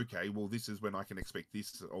channel, okay, well, this is when I can expect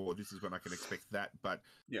this, or this is when I can expect that. But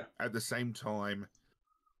at the same time,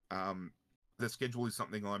 the schedule is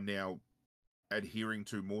something I'm now adhering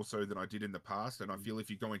to more so than I did in the past. And I feel if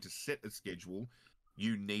you're going to set a schedule,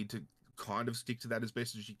 you need to kind of stick to that as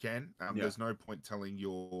best as you can. There's no point telling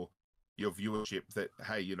your viewership that,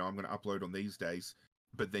 hey, you know, I'm going to upload on these days,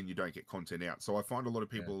 but then you don't get content out. So I find a lot of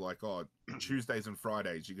people are like, oh, Tuesdays and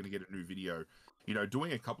Fridays, you're going to get a new video. You know,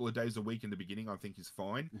 doing a couple of days a week in the beginning, I think, is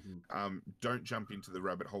fine. Don't jump into the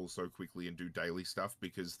rabbit hole so quickly and do daily stuff,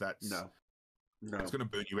 because that's it's going to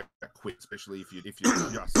burn you out quick, especially if you're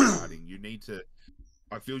just starting.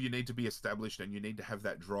 I feel you need to be established, and you need to have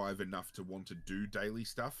that drive enough to want to do daily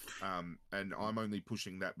stuff. And I'm only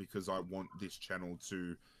pushing that because I want this channel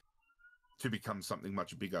to become something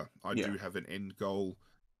much bigger. I do have an end goal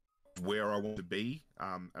where I want to be,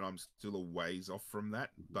 and I'm still a ways off from that,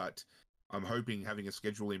 but I'm hoping having a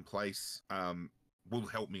schedule in place will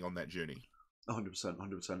help me on that journey.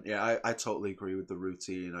 100%. Yeah, I totally agree with the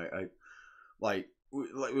routine. I like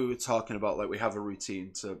we were talking about, like, we have a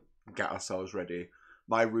routine to get ourselves ready.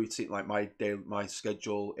 My routine, like my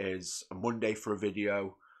schedule is a Monday for a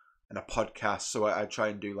video and a podcast. So I try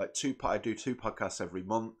and do like I do 2 podcasts every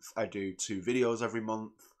month. I do 2 videos every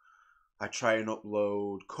month. I try and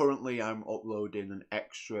upload. Currently, I'm uploading an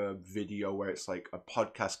extra video where it's like a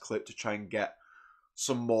podcast clip to try and get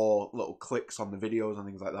some more little clicks on the videos and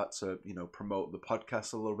things like that to, you know, promote the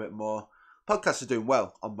podcast a little bit more. Podcasts are doing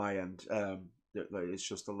well on my end. It's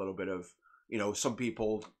just a little bit of, you know, some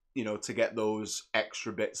people, you know, to get those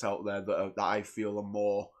extra bits out there that I feel are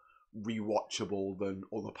more rewatchable than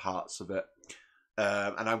other parts of it.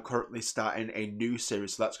 And I'm currently starting a new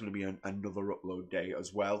series, so that's going to be another upload day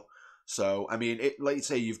as well. So, I mean, like you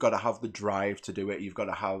say, you've got to have the drive to do it. You've got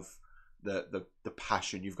to have the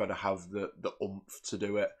passion. You've got to have the oomph to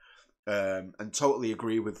do it. And totally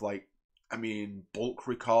agree with, like, I mean, bulk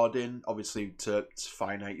recording, obviously, to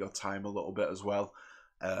finite your time a little bit as well.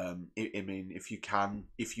 I mean, if you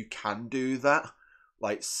can do that,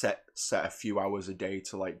 like, set a few hours a day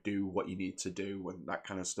to, like, do what you need to do and that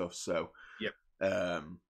kind of stuff. So, yep.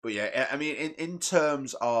 But yeah, I mean, in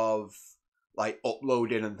terms of, like,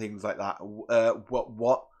 uploading and things like that,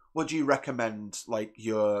 what do you recommend? Like,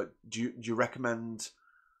 do you recommend?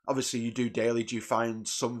 Obviously, you do daily. Do you find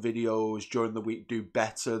some videos during the week do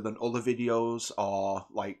better than other videos, or,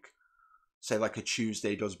 like, say, like, a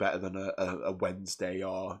Tuesday does better than a Wednesday,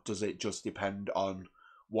 or does it just depend on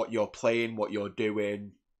what you're playing, what you're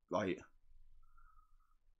doing? Like,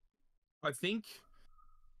 I think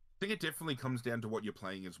it definitely comes down to what you're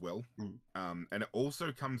playing as well. And it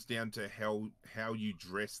also comes down to how you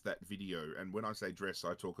dress that video. And when I say dress,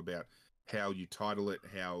 I talk about how you title it,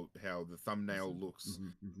 how the thumbnail looks,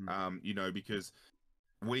 you know, because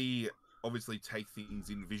we obviously take things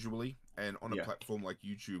in visually, and on a platform like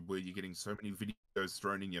YouTube where you're getting so many videos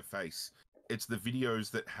thrown in your face, it's the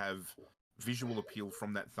videos that have visual appeal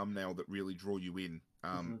from that thumbnail that really draw you in,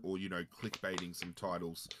 or, you know, clickbaiting some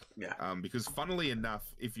titles. Because funnily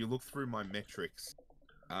enough, if you look through my metrics,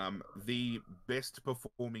 the best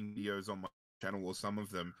performing videos on my channel, or some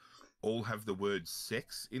of them, all have the word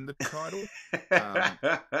sex in the title.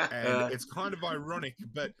 And it's kind of ironic,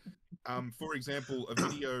 but for example, a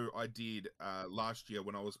video I did last year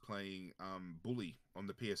when I was playing Bully on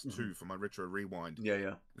the PS2 for my Retro Rewind.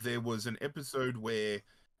 There was an episode where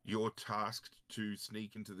you're tasked to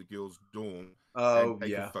sneak into the girl's dorm and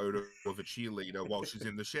take a photo of a cheerleader while she's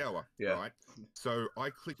in the shower, right? So I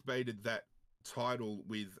clickbaited that title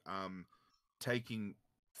with taking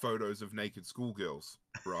photos of naked schoolgirls,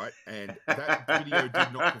 right? And that video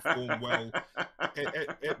did not perform well.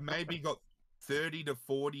 It maybe got 30 to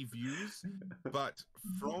 40 views, but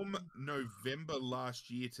from November last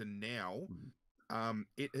year to now,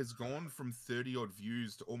 it has gone from 30 odd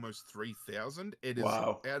views to almost 3,000. It is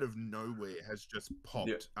out of nowhere, has just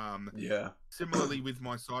popped. Similarly with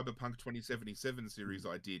my Cyberpunk 2077 series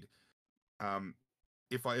I did,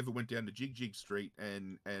 if I ever went down to Jig Street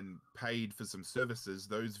and paid for some services,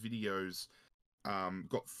 those videos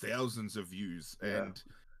got thousands of views. And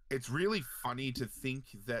it's really funny to think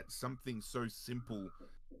that something so simple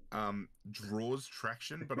draws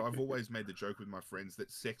traction, but I've always made the joke with my friends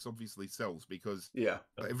that sex obviously sells, because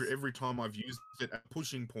every time I've used it at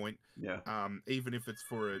pushing point, even if it's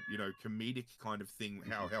for a, you know, comedic kind of thing,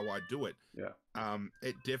 how I do it,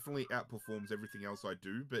 it definitely outperforms everything else I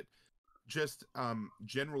do. But just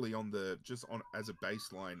generally on as a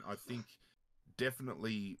baseline, I think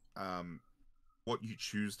definitely what you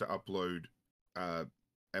choose to upload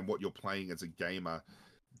and what you're playing as a gamer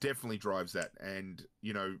definitely drives that. And,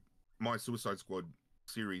 you know, my Suicide Squad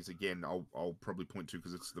series, again, I'll probably point to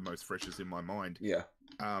because it's the most freshest in my mind.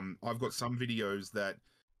 I've got some videos that,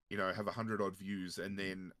 you know, have 100 odd views, and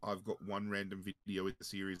then I've got one random video in the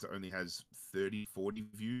series that only has 30, 40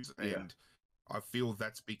 views, and I feel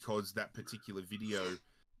that's because that particular video,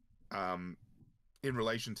 in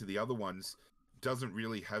relation to the other ones, doesn't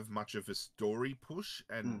really have much of a story push,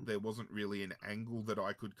 and there wasn't really an angle that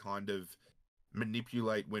I could kind of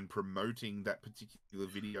manipulate when promoting that particular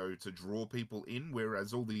video to draw people in,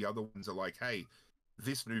 whereas all the other ones are like, hey,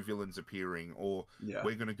 this new villain's appearing, or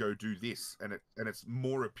we're going to go do this, and it's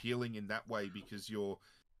more appealing in that way, because you're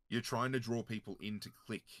trying to draw people in to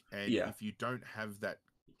click, and if you don't have that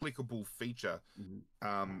clickable feature,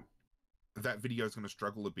 that video is going to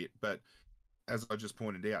struggle a bit. But as I just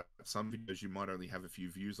pointed out, some videos you might only have a few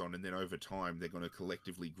views on, and then over time they're going to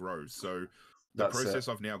collectively grow. So the process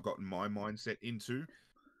I've now gotten my mindset into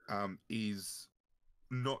is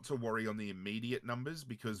not to worry on the immediate numbers,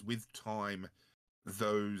 because with time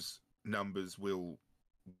those numbers will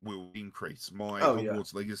increase. My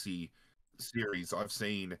Hogwarts Legacy series, I've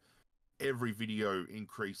seen every video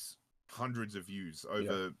increase hundreds of views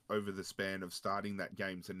over the span of starting that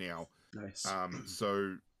game to now.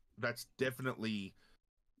 So that's definitely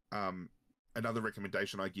another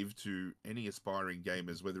recommendation I give to any aspiring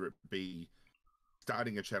gamers, whether it be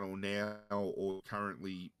starting a channel now or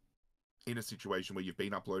currently in a situation where you've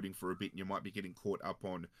been uploading for a bit and you might be getting caught up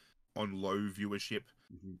on low viewership.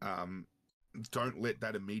 Don't let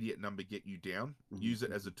that immediate number get you down. Use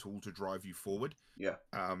it as a tool to drive you forward.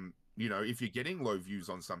 You know, if you're getting low views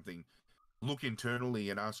on something, look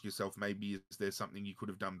internally and ask yourself, maybe is there something you could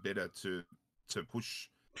have done better to push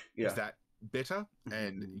that better,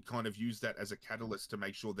 and kind of use that as a catalyst to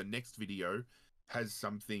make sure the next video has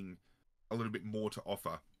something a little bit more to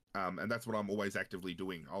offer. And that's what I'm always actively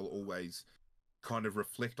doing. I'll always kind of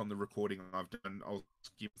reflect on the recording I've done. I'll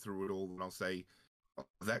skip through it all and I'll say, oh,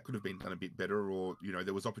 that could have been done a bit better, or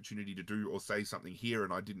there was opportunity to do or say something here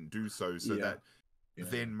and I didn't do so. So that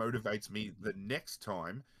then motivates me the next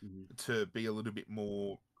time to be a little bit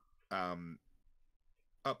more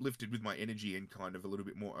uplifted with my energy and kind of a little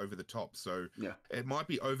bit more over the top. So it might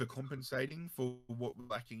be overcompensating for what was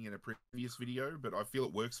lacking in a previous video, but I feel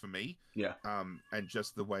it works for me. And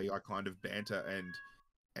just the way I kind of banter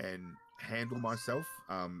and handle myself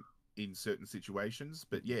in certain situations.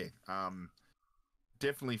 But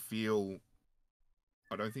definitely feel,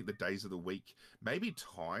 I don't think the days of the week, maybe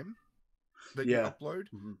time that you upload,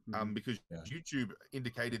 because YouTube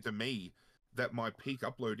indicated to me that my peak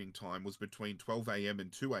uploading time was between 12 a.m.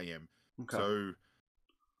 and 2 a.m. So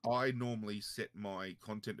I normally set my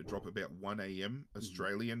content to drop about 1 a.m.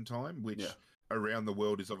 Australian time, which around the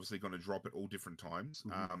world is obviously going to drop at all different times.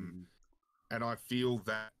 And I feel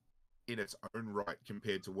that in its own right,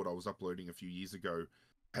 compared to what I was uploading a few years ago,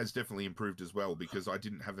 has definitely improved as well, because I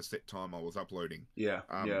didn't have a set time I was uploading.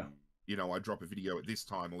 I drop a video at this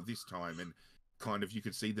time or this time, and kind of you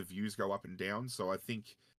could see the views go up and down. So I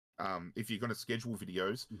think if you're going to schedule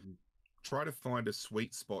videos, try to find a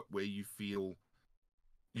sweet spot where you feel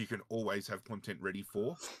you can always have content ready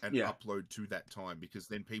for and upload to that time, because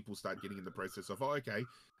then people start getting in the process of, oh, okay,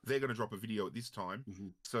 they're going to drop a video at this time.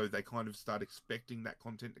 So they kind of start expecting that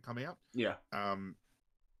content to come out.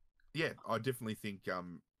 I definitely think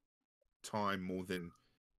time more than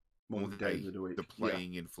days of the week. The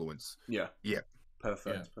playing influence.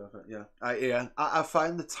 Perfect. I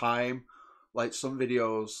find the time, like some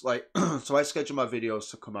videos, like so I schedule my videos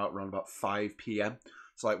to come out around about 5 p.m.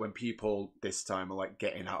 So like when people this time are like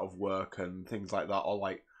getting out of work and things like that, or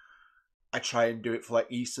like I try and do it for like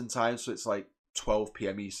Eastern time, so it's like 12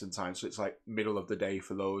 p.m. Eastern time, so it's like middle of the day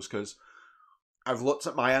for those, because I've looked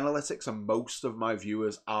at my analytics and most of my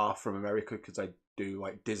viewers are from America, because I do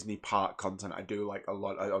like Disney park content. I do like a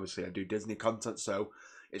lot, obviously I do Disney content, so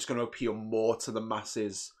it's going to appeal more to the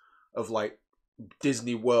masses of like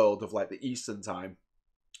Disney World of like the Eastern time.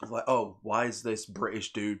 I'm like, oh, why is this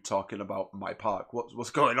British dude talking about my park? What's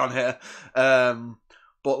going on here?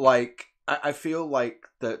 But like, I feel like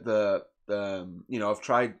the I've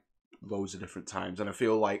tried loads of different times, and I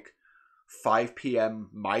feel like 5 p.m.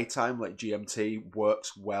 my time, like GMT,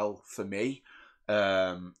 works well for me.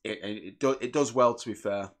 It does well, to be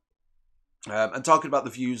fair. And talking about the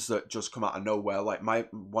views that just come out of nowhere, like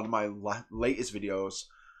one of my latest videos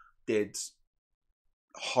did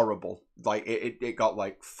horrible. Like it got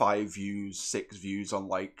like 5 views, 6 views on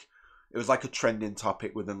like, it was like a trending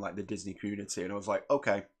topic within like the Disney community, and I was like,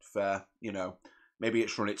 okay, fair, maybe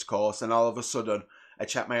it's run its course. And all of a sudden I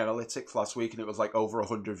checked my analytics last week and it was like over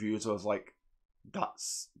 100 views. I was like,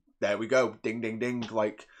 there we go, ding ding ding.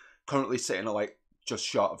 Like currently sitting at like just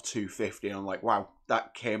short of 250, and I'm like, wow,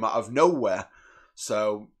 that came out of nowhere.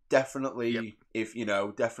 So definitely, if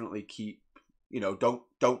definitely keep, don't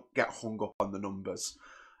get hung up on the numbers.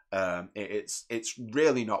 It's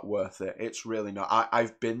really not worth it. It's really not.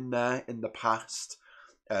 I've been there in the past.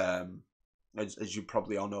 As you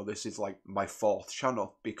probably all know, this is like my 4th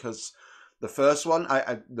channel, because the first one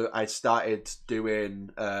I started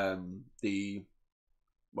doing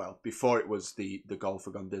before it was the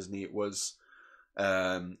Golfer Gone Disney, it was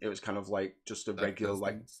kind of like just a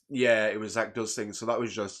regular it was Zach Does Things. So that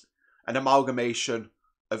was just an amalgamation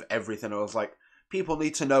of everything. I was like, people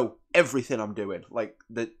need to know everything I'm doing. Like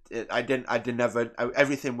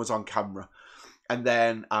everything was on camera. And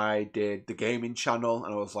then I did the gaming channel,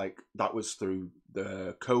 and I was like, that was through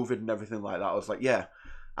the COVID and everything like that. I was like, yeah,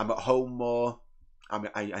 I'm at home more.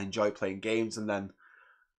 I enjoy playing games. And then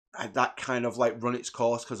that kind of like run its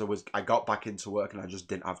course, because I got back into work and I just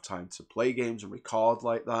didn't have time to play games and record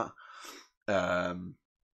like that. And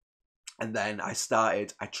then I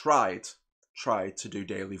tried to do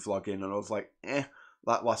daily vlogging, and I was like,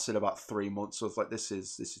 that lasted about 3 months. So I was like, this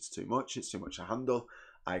is too much. It's too much to handle.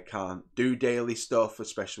 I can't do daily stuff,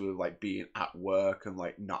 especially with like being at work and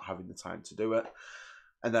like not having the time to do it.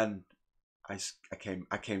 And then I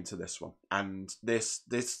came to this one, and this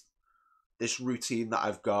routine that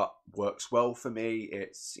I've got works well for me.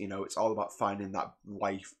 It's it's all about finding that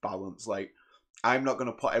life balance. Like, I'm not going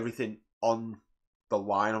to put everything on the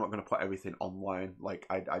line. I'm not going to put everything online. Like,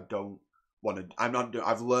 I don't want to.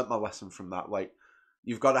 I've learned my lesson from that. Like,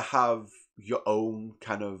 you've got to have your own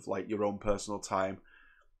kind of like your own personal time.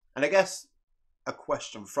 And I guess a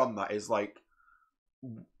question from that is like,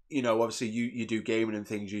 obviously you do gaming and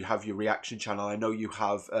things. You have your reaction channel. I know you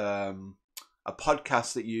have a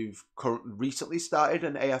podcast that you've recently started,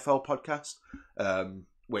 an AFL podcast,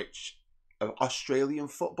 which Australian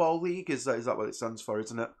Football League. Is that what it stands for?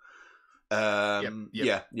 Isn't it?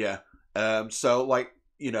 Yep. Yeah. So like,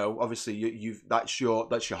 you know, obviously you've that's your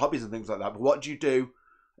hobbies and things like that. But what do you do?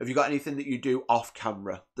 Have you got anything that you do off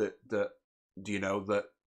camera that do you know that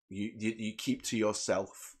you keep to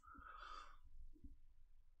yourself?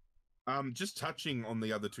 Just touching on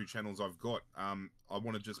the other two channels I've got, I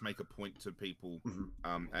want to just make a point to people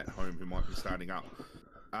at home who might be starting up.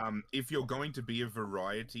 If you're going to be a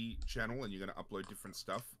variety channel and you're going to upload different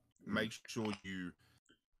stuff, make sure you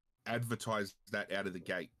advertise that out of the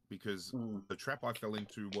gate, because the trap I fell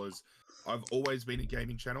into was I've always been a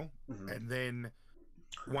gaming channel, and then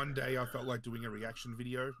one day I felt like doing a reaction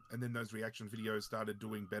video, and then those reaction videos started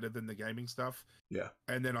doing better than the gaming stuff. Yeah.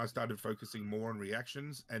 And then I started focusing more on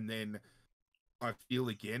reactions, and then I feel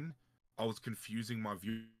again I was confusing my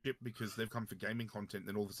viewership because they've come for gaming content,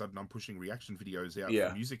 then all of a sudden I'm pushing reaction videos out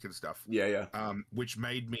for music and stuff. Yeah. Which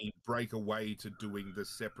made me break away to doing the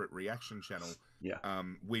separate reaction channel. Yeah.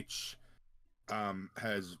 Which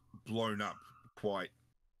has blown up quite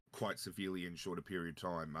severely in a shorter period of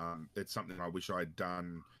time. It's something I wish I'd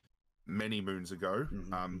done many moons ago,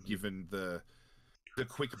 given the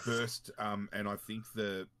quick burst, and I think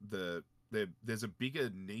there's a bigger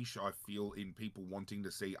niche I feel in people wanting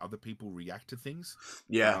to see other people react to things.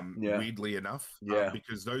 Weirdly enough,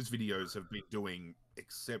 because those videos have been doing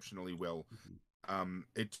exceptionally well.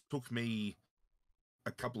 It took me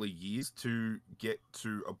a couple of years to get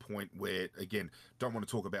to a point where, again, don't want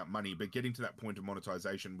to talk about money, but getting to that point of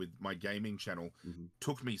monetization with my gaming channel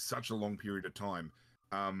took me such a long period of time.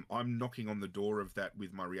 I'm knocking on the door of that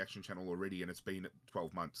with my reaction channel already, and it's been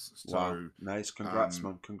 12 months. So wow. Nice. Congrats,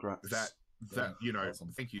 man. Congrats. That you know,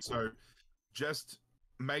 awesome. Thank you. So just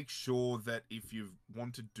make sure that if you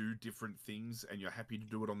want to do different things and you're happy to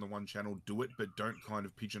do it on the one channel, do it, but don't kind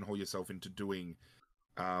of pigeonhole yourself into doing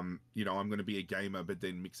you know, I'm going to be a gamer, but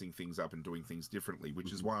then mixing things up and doing things differently,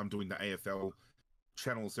 which is why I'm doing the AFL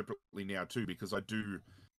channel separately now too, because I do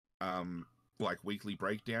like weekly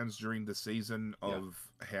breakdowns during the season of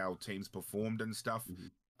how teams performed and stuff.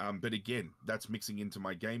 But again, that's mixing into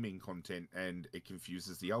my gaming content, and it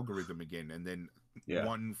confuses the algorithm again, and then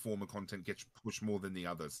one form of content gets pushed more than the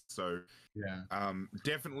others. So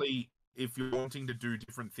definitely, if you're wanting to do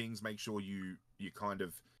different things, make sure you kind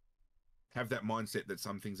of have that mindset that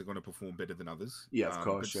some things are going to perform better than others. Yeah, of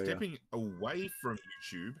course. But stepping away from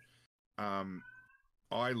YouTube,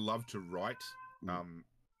 I love to write.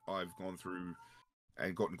 I've gone through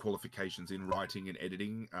and gotten qualifications in writing and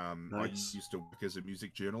editing. I used to work as a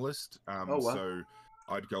music journalist. So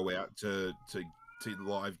I'd go out to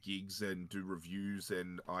live gigs and do reviews,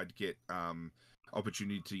 and I'd get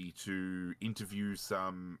opportunity to interview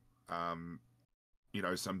some you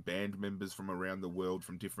know, some band members from around the world,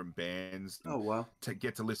 from different bands. To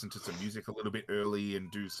get to listen to some music a little bit early and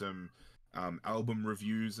do some album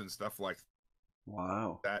reviews and stuff like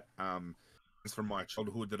that. It's from my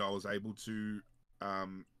childhood that I was able to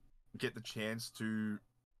get the chance to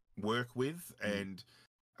work with, and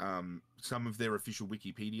some of their official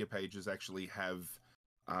Wikipedia pages actually have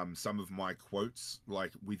some of my quotes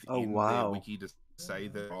like within their wiki to say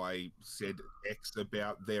that I said X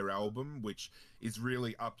about their album, which is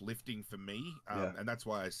really uplifting for me. And that's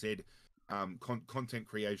why I said content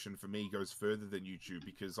creation for me goes further than YouTube,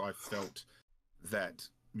 because I felt that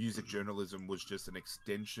music journalism was just an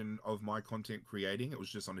extension of my content creating. It was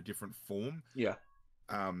just on a different form.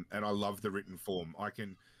 And I love the written form. I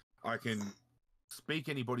can speak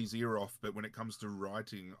anybody's ear off, but when it comes to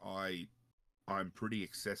writing, I'm pretty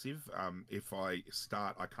excessive. If I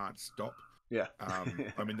start, I can't stop.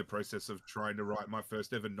 I'm in the process of trying to write my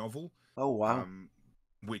first ever novel.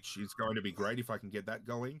 Which is going to be great if I can get that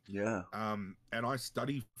going. And I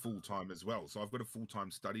study full-time as well. So I've got a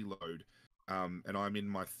full-time study load. And I'm in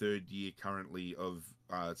my third year currently of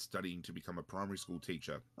studying to become a primary school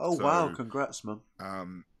teacher. Wow, congrats, man.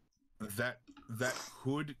 That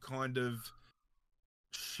could kind of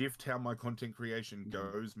shift how my content creation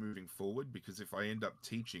goes moving forward, because if I end up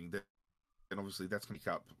teaching, then obviously that's going to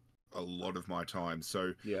take up a lot of my time.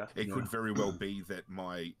 So it could very well be that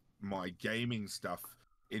my gaming stuff,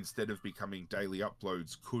 instead of becoming daily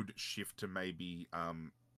uploads, could shift to maybe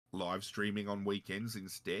live streaming on weekends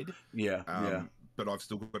instead. But I've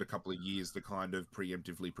still got a couple of years to kind of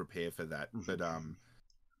preemptively prepare for that. But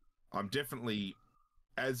I'm definitely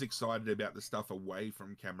as excited about the stuff away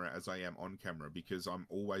from camera as I am on camera, because I'm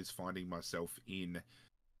always finding myself in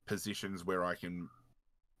positions where I can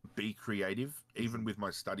be creative. Even with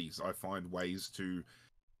my studies, I find ways to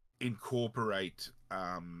incorporate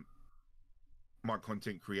my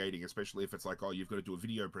content creating, especially if it's like, oh, you've got to do a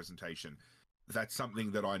video presentation. that's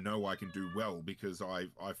something that I know I can do well, because I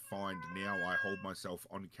find now I hold myself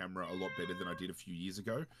on camera a lot better than I did a few years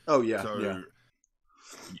ago. Oh yeah, so yeah.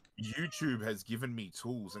 YouTube has given me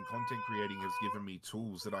tools, and content creating has given me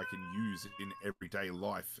tools that I can use in everyday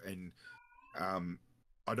life. And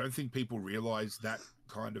I don't think people realize that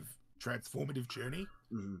kind of transformative journey.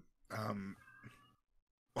 I'm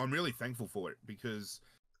really thankful for it, because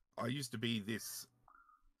I used to be this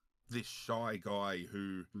shy guy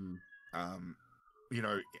who, you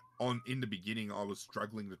know, in the beginning, I was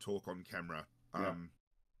struggling to talk on camera.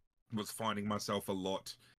 Was finding myself a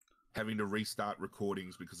lot having to restart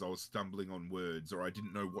recordings because I was stumbling on words, or I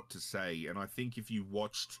didn't know what to say. And I think if you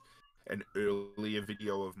watched an earlier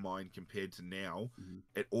video of mine compared to now,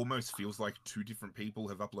 it almost feels like two different people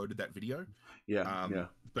have uploaded that video.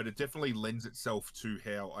 But it definitely lends itself to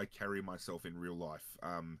how I carry myself in real life.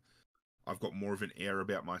 I've got more of an air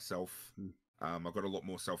about myself. I've got a lot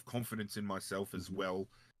more self-confidence in myself as well.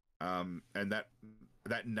 And that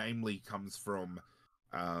namely comes from,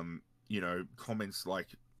 you know, comments like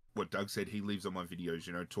what Doug said he leaves on my videos,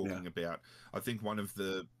 you know, talking about, I think one of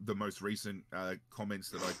the most recent comments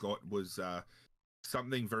that I got was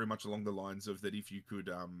something very much along the lines of that if you could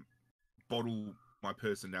bottle my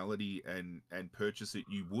personality and purchase it,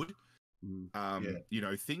 you would. You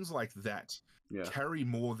know, things like that carry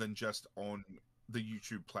more than just on the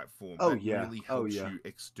YouTube platform. Really helps you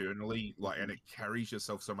externally, like, and it carries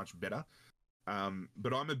yourself so much better.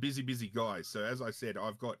 But I'm a busy guy, so as I said,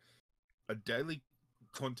 I've got a daily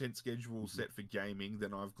content schedule set for gaming.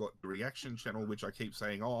 Then I've got the reaction channel, which I keep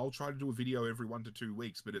saying, oh, I'll try to do a video every 1 to 2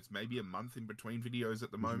 weeks, but it's maybe a month in between videos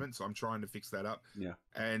at the moment, so I'm trying to fix that up.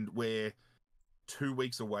 And we're 2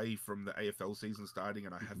 weeks away from the AFL season starting,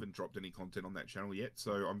 and I haven't dropped any content on that channel yet,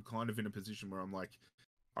 so I'm kind of in a position where I'm like,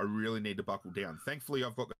 I really need to buckle down. Thankfully,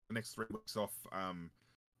 I've got the next 3 weeks off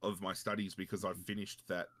of my studies, because I've finished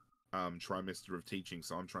that trimester of teaching,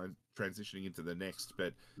 so I'm transitioning into the next.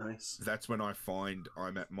 But that's when I find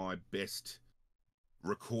I'm at my best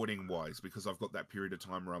recording wise, because I've got that period of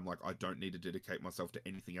time where I'm like, I don't need to dedicate myself to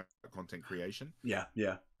anything else but content creation.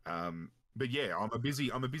 But yeah, I'm a busy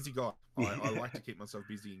guy. I like to keep myself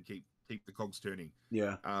busy and keep the cogs turning.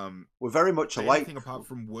 We're very much alike. Anything apart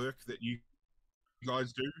from work that you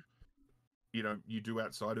guys do, you know, you do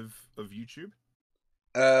outside of YouTube?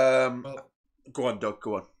 Go on, Doug,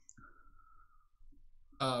 go on.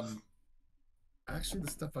 Actually,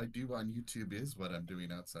 the stuff I do on YouTube is what I'm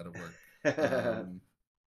doing outside of work.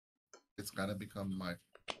 It's kind of become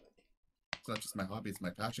it's not just my hobby, it's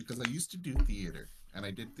my passion, because I used to do theater, and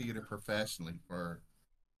I did theater professionally for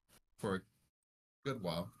a good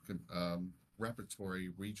while. Repertory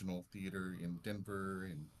regional theater in Denver,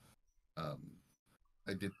 and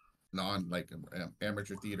I did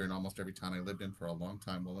amateur theater in almost every town I lived in for a long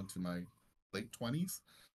time, well into my late 20s.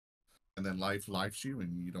 And then life lifes you,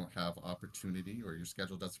 and you don't have opportunity, or your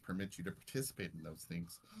schedule doesn't permit you to participate in those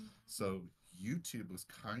things. So YouTube was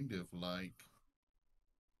kind of like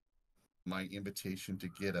my invitation to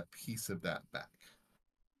get a piece of that back.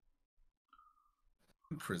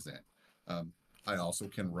 Present. I also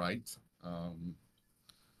can write.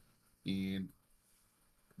 And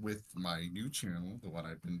with my new channel, the one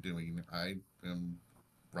I've been doing, I am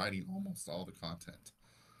writing almost all the content,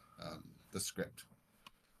 the script.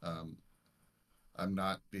 I'm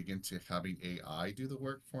not big into having AI do the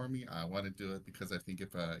work for me. I want to do it because I think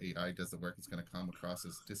if AI does the work, it's going to come across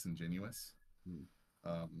as disingenuous.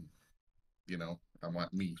 You know, I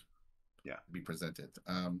want me to be presented.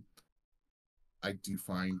 I do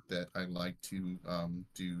find that I like to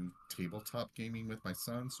do tabletop gaming with my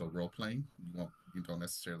son, so role-playing. You don't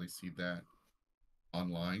necessarily see that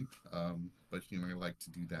online, but you know, I like to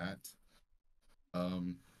do that.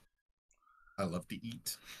 I love to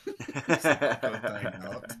eat.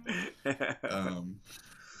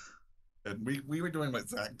 And we were doing what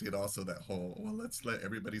Zach did also, that whole, well, let's let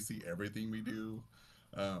everybody see everything we do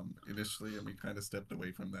initially, and we kind of stepped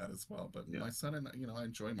away from that as well. But my son and, you know, I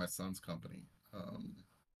enjoy my son's company.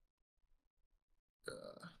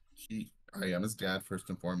 I am his dad first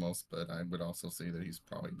and foremost, but I would also say that he's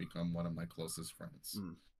probably become one of my closest friends.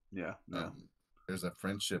 There's a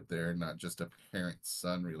friendship there, not just a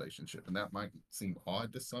parent-son relationship, and that might seem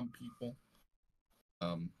odd to some people.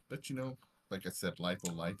 But you know, like I said, life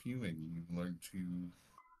will life you, and you learn to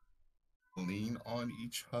lean on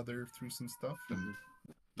each other through some stuff, and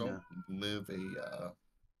don't live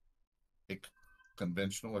a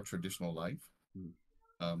conventional or traditional life.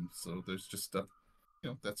 So there's just stuff, you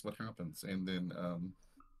know, that's what happens. And then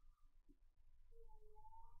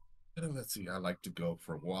let's see, I like to go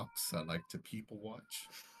for walks. I like to people watch.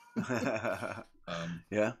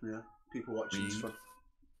 People watching this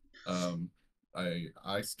one.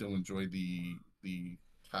 I still enjoy the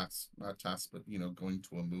not task, but going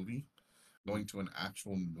to a movie, going to an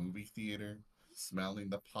actual movie theater, smelling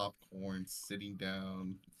the popcorn, sitting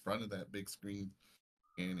down in front of that big screen,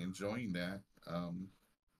 and enjoying that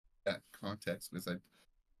context, because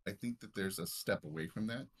I think that there's a step away from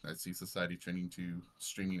that. I see society trending to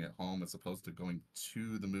streaming at home as opposed to going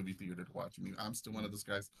to the movie theater to watch a movie. I'm still one of those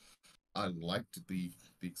guys. I liked the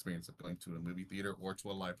experience of going to a movie theater or to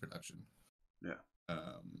a live production. Yeah.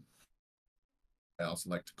 I also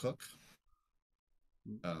like to cook.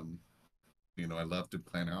 I love to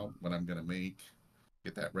plan out what I'm gonna make,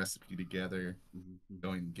 get that recipe together,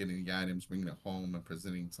 going getting the items, bringing it home, and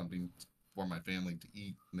presenting something for my family to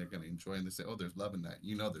eat, and they're gonna enjoy. And they say, "Oh, there's love in that."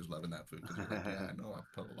 There's love in that food, because you're like, "Yeah, I know.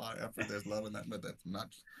 I've put a lot of effort. There's love in that," but that's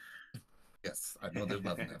not. Yes, I know there's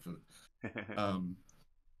love in that food.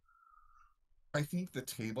 I think the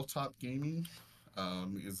tabletop gaming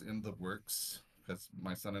is in the works, because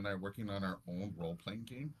my son and I are working on our own role-playing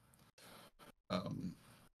game.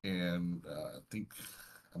 And I think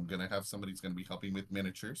I'm going to have somebody who's going to be helping with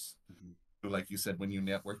miniatures. Who, like you said, when you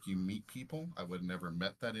network, you meet people. I would have never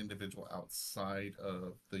met that individual outside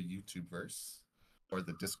of the YouTube verse or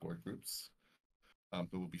the Discord groups,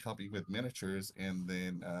 who will be helping with miniatures. And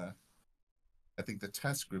then I think the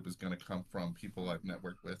test group is going to come from people I've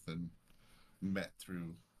networked with and met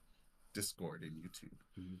through Discord and YouTube,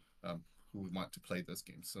 who want to play those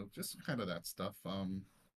games. So just kind of that stuff.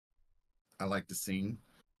 I like to sing,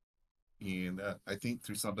 and I think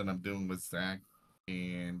through something I'm doing with Zach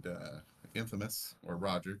and Infamous or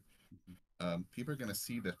Roger, people are going to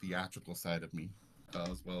see the theatrical side of me,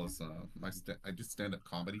 as well as I did stand-up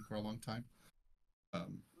comedy for a long time.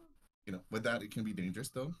 With that, it can be dangerous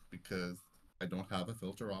though, because I don't have a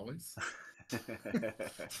filter always.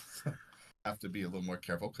 Have to be a little more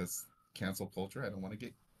careful, because cancel culture. I don't want to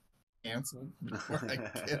get canceled before I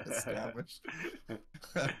get established.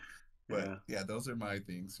 But yeah, those are my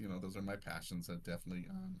things. Those are my passions. Are definitely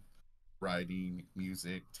writing,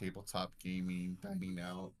 music, tabletop gaming, dining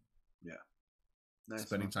out. Yeah, nice,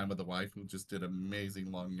 spending time with the wife, who just did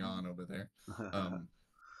amazing long yawn over there.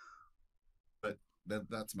 But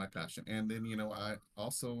that's my passion. And then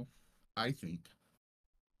I think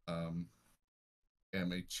am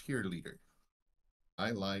a cheerleader.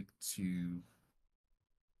 I like to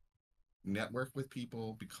network with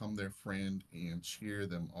people, become their friend, and cheer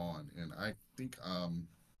them on. And I think I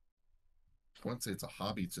wouldn't say it's a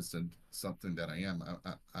hobby, it's just something that I am.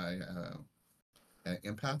 I an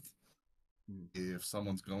empath. If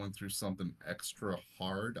someone's going through something extra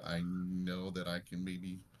hard, I know that I can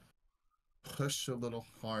maybe push a little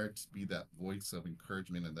hard to be that voice of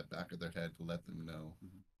encouragement in the back of their head to let them know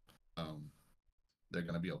they're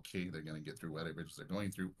going to be okay. They're going to get through whatever they're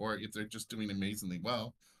going through. Or if they're just doing amazingly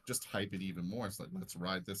well, just hype it even more. It's like, let's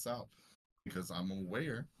ride this out. Because I'm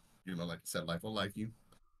aware, like I said, life will like you.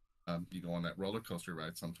 You go on that roller coaster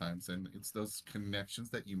ride sometimes, and it's those connections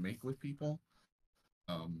that you make with people.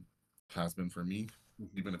 Has been for me,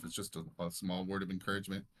 even if it's just a small word of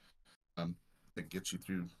encouragement, that gets you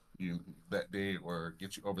through that day, or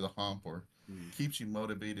gets you over the hump, or keeps you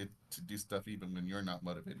motivated to do stuff even when you're not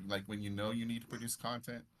motivated. Like when you need to produce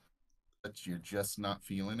content, but you're just not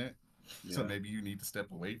feeling it. Yeah. So maybe you need to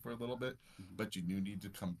step away for a little bit, but you do need to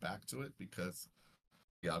come back to it, because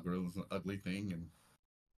the algorithm is an ugly thing and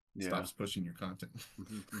stops pushing your content.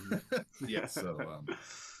 Yeah. So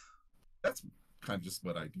that's kind of just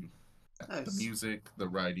what I do. Nice. The music, the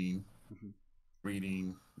writing,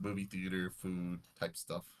 reading, movie theater, food type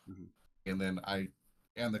stuff. And then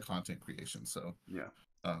and the content creation. So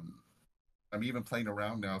I'm even playing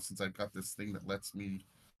around now, since I've got this thing that lets me,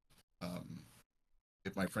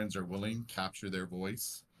 if my friends are willing, capture their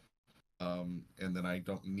voice. And then I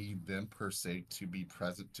don't need them per se to be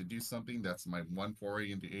present to do something. That's my one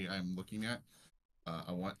foray into AI I'm looking at.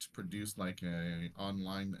 I want to produce like an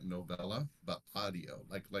online novella, but audio,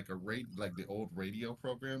 like the old radio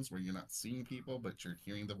programs where you're not seeing people, but you're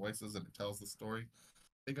hearing the voices and it tells the story.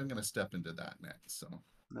 I think I'm going to step into that next. So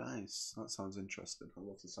nice. That sounds interesting. I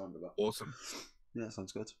love the sound of that. Awesome. Yeah,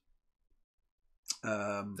 sounds good.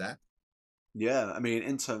 Yeah, I mean,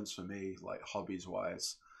 in terms for me, like hobbies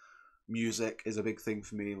wise, music is a big thing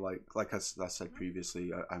for me. Like I said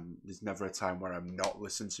previously, there's never a time where I'm not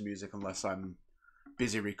listening to music unless I'm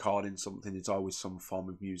busy recording something. There's always some form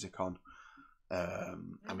of music on. I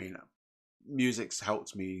mean, music's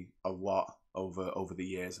helped me a lot over the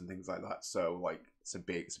years and things like that. So like it's a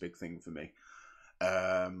big thing for me.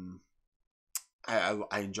 I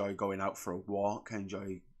enjoy going out for a walk. I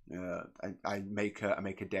enjoy I make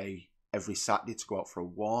a day every Saturday to go out for a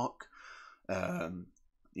walk.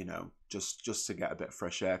 You know, just to get a bit of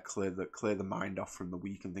fresh air, clear the mind off from the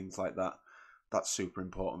week and things like that. That's super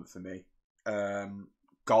important for me.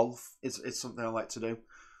 Golf is something I like to do.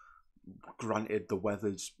 Granted, the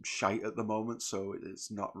weather's shite at the moment, so it's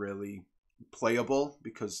not really playable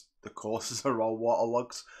because the courses are all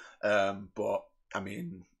waterlogged. But I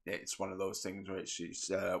mean, it's one of those things where it's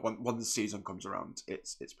when the season comes around,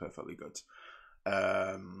 it's perfectly good.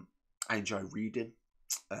 I enjoy reading,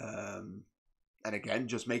 and again,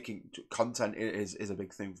 just making content is a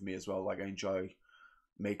big thing for me as well. Like, I enjoy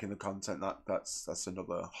making the content. That's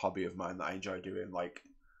another hobby of mine that I enjoy doing. Like,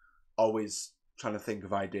 always trying to think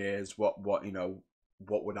of ideas. What you know,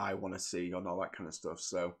 what would I want to see and all that kind of stuff.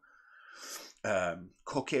 So,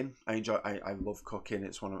 cooking, I love cooking.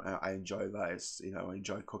 It's I enjoy that. It's, you know, I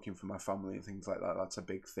enjoy cooking for my family and things like that. That's a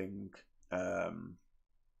big thing.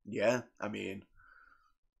 Yeah, I mean,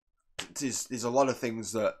 there's a lot of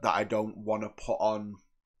things that I don't want to put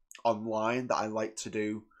online that I like to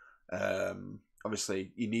do.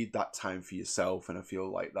 Obviously, you need that time for yourself, and I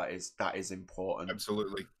feel like that is important.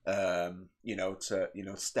 Absolutely. You know, to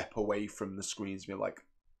step away from the screens, and be like,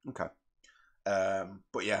 okay.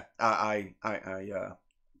 But yeah, I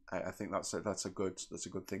think that's a good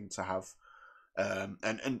thing to have.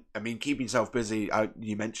 And I mean, keeping yourself busy.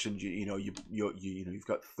 You mentioned you've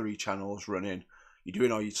got 3 channels running. You're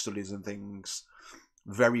doing all your studies and things.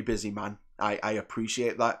 Very busy man. I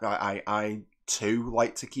appreciate that. I too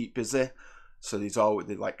like to keep busy. So there's always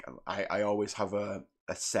like I always have a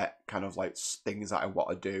set kind of like things that I want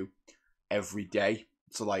to do every day.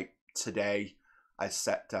 So like today, I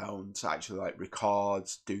sat down to actually like record,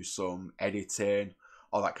 do some editing,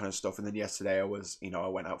 all that kind of stuff. And then yesterday I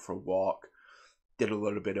went out for a walk, did a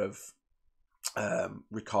little bit of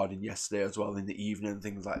recording yesterday as well in the evening and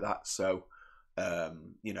things like that. So,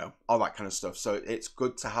 you know, all that kind of stuff. So it's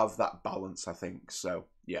good to have that balance, I think. So,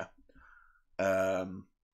 yeah.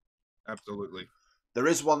 Absolutely. There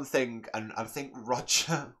is one thing, and I think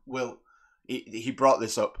Roger he brought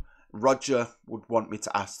this up. Roger would want me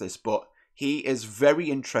to ask this, but he is very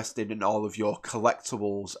interested in all of your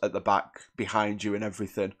collectibles at the back behind you and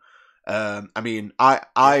everything. I mean,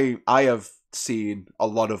 I have seen a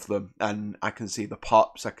lot of them, and I can see the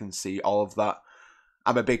pops. I can see all of that.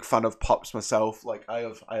 I'm a big fan of pops myself. Like I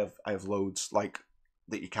have loads like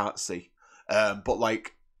that you can't see. But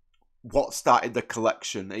like, what started the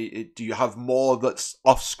collection? Do you have more that's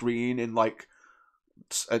off screen in like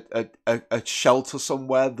a shelter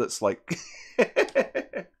somewhere that's like?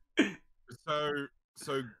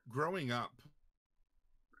 So growing up,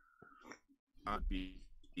 I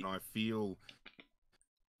feel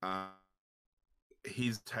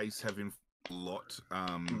his tastes have influenced a lot.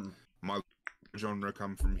 My genre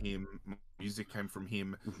come from him, my music came from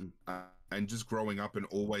him, and just growing up and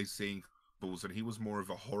always seeing collectibles, and he was more of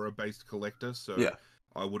a horror-based collector, so yeah.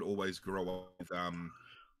 I would always grow up with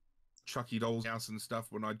Chucky Doll's house and stuff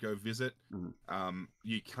when I'd go visit.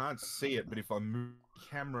 You can't see it, but if I move the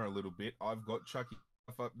camera a little bit, I've got Chucky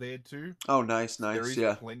stuff up there too. Oh, nice. There is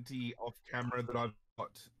plenty off camera that I've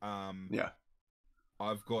got. Yeah.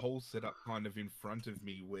 I've got a whole setup kind of in front of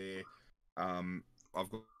me where I've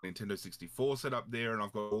got Nintendo 64 set up there, and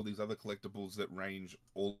I've got all these other collectibles that range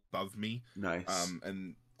all above me. Nice.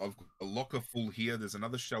 And I've got a locker full here. There's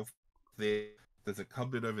another shelf there. There's a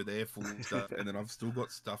cupboard over there full of stuff, and then I've still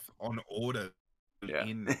got stuff on order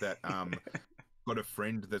in that got a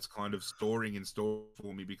friend that's kind of storing in store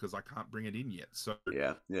for me because I can't bring it in yet. So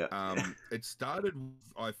yeah. It started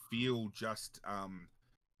with, I feel, just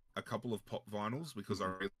a couple of pop vinyls because I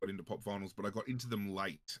really got into pop vinyls, but I got into them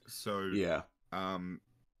late. So yeah.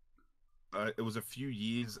 It was a few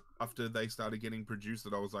years after they started getting produced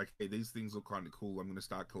that I was like, hey, these things look kind of cool. I'm going to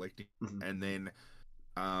start collecting. And then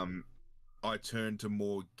I turned to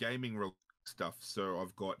more gaming stuff. So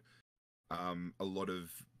I've got a lot of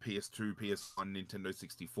PS2, PS1, Nintendo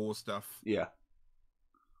 64 stuff. Yeah.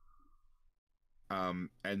 And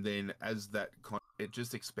then as that it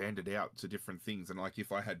just expanded out to different things. And like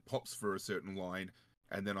if I had pops for a certain line,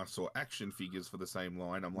 and then I saw action figures for the same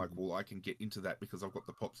line, I'm like, well, I can get into that because I've got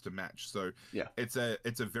the pops to match. So yeah, it's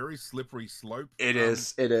a very slippery slope. It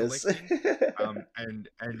is. And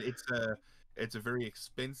it's a very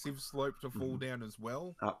expensive slope to fall down as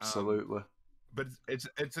well. Absolutely. But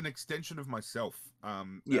it's an extension of myself.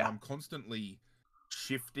 And I'm constantly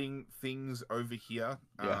shifting things over here.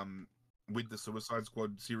 With the Suicide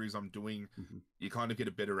Squad series I'm doing, you kind of get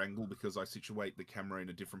a better angle because I situate the camera in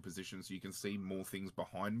a different position so you can see more things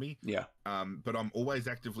behind me. Yeah. But I'm always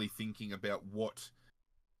actively thinking about what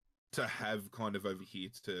to have kind of over here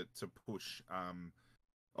to push.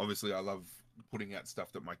 Obviously, I love putting out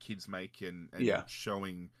stuff that my kids make and yeah.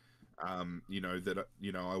 showing, you know, that,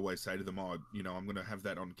 you know, I always say to them, oh, you know, I'm going to have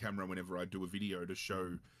that on camera whenever I do a video to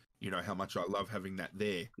show, you know, how much I love having that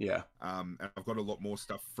there. Yeah. And I've got a lot more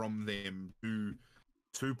stuff from them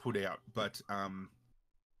to put out, but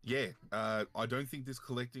yeah, I don't think this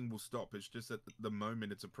collecting will stop. It's just at the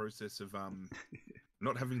moment it's a process of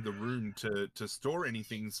not having the room to store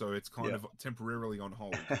anything, so it's kind of temporarily on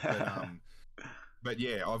hold. But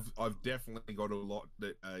yeah, I've definitely got a lot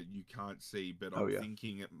that you can't see, but I'm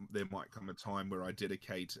thinking there might come a time where I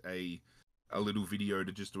dedicate a little video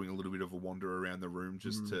to just doing a little bit of a wander around the room,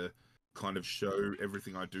 just to kind of show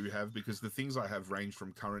everything I do have, because the things I have range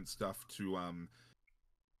from current stuff to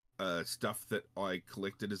stuff that I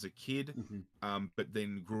collected as a kid, but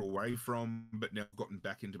then grew away from, but now I've gotten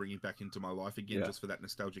back into bringing back into my life again, just for that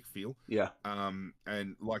nostalgic feel. Yeah.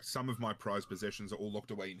 And like some of my prized possessions are all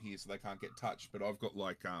locked away in here, so they can't get touched. But I've got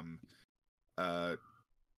like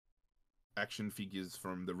action figures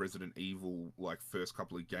from the Resident Evil like first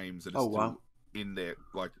couple of games that are still in their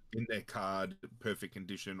card, perfect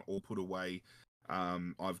condition, all put away.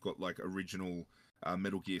 I've got like original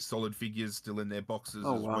Metal Gear Solid figures still in their boxes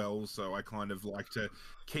as well, so I kind of like to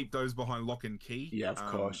keep those behind lock and key. Yeah, of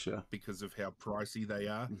course, because of how pricey they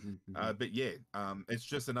are. But yeah, it's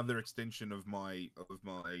just another extension of my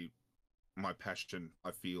passion.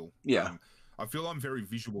 I feel. I feel I'm very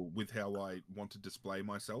visual with how I want to display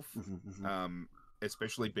myself.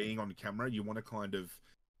 Especially being on camera, you want to kind of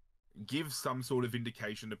give some sort of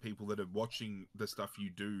indication to people that are watching the stuff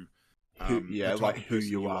you do. Like who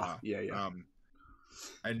you are.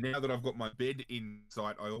 And now that I've got my bed in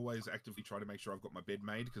sight, I always actively try to make sure I've got my bed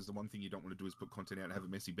made, because the one thing you don't want to do is put content out and have a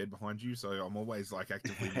messy bed behind you. So I'm always like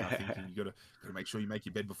actively now thinking you gotta make sure you make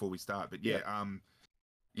your bed before we start. But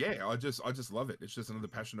I just love it. It's just another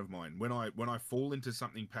passion of mine. When I fall into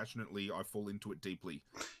something passionately, I fall into it deeply.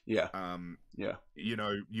 You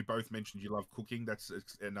know, you both mentioned you love cooking. That's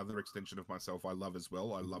another extension of myself. I love as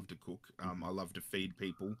well. I love to cook. I love to feed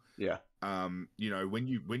people. You know, when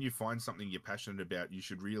you find something you're passionate about, you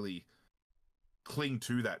should really cling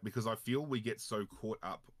to that, because I feel we get so caught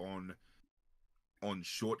up on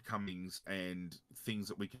shortcomings and things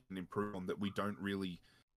that we can improve on that we don't really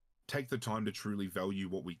take the time to truly value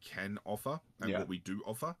what we can offer and what we do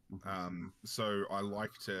offer. So I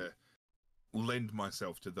like to lend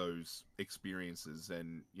myself to those experiences,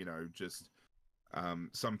 and you know, just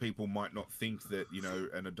some people might not think that, you know,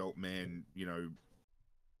 an adult man, you know,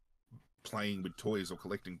 playing with toys or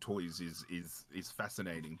collecting toys is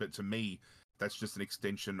fascinating, but to me that's just an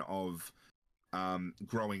extension of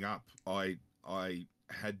growing up. I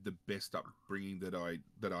had the best upbringing that I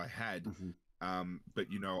had.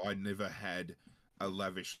 But you know, I never had a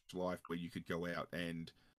lavish life where you could go out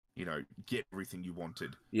and, you know, get everything you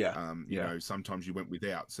wanted. You know, sometimes you went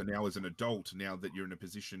without. So now as an adult, now that you're in a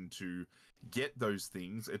position to get those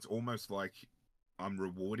things, it's almost like I'm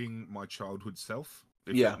rewarding my childhood self,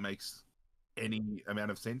 if that makes any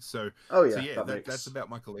amount of sense. So that's about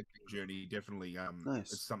my collecting journey. Definitely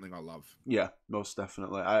nice. It's something I love. Yeah, most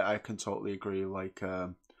definitely. I can totally agree. Like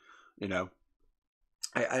you know,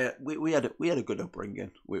 we had a good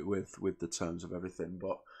upbringing with the terms of everything,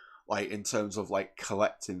 but like in terms of like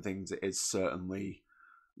collecting things, it is certainly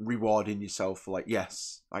rewarding yourself for like,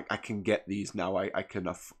 yes, I can get these now. I can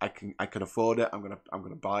afford it. I'm gonna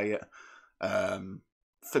buy it.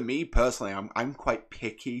 For me personally, I'm quite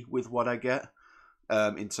picky with what I get.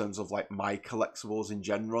 In terms of like my collectibles in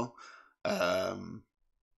general. I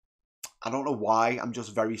don't know why. I'm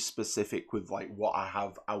just very specific with like what I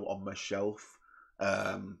have out on my shelf.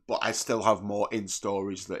 But I still have more in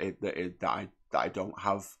stories that I don't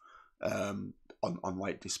have on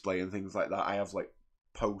like display and things like that. I have like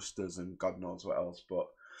posters and God knows what else. But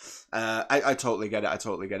I totally get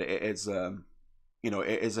it. It is you know,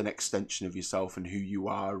 it is an extension of yourself and who you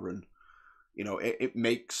are, and you know, it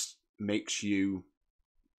makes you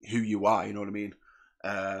who you are. You know what I mean?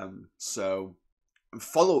 So,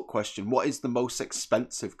 follow-up question: what is the most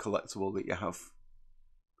expensive collectible that you have?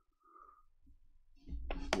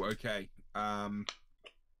 Okay, I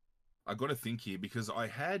got to think here, because I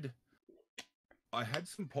had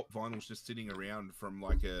some pop vinyls just sitting around from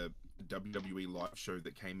like a WWE live show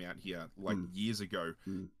that came out here like years ago.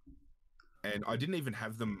 And I didn't even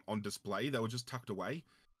have them on display. They were just tucked away.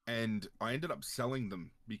 And I ended up selling them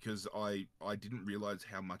because I didn't realize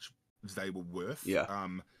how much they were worth.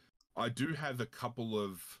 I do have a couple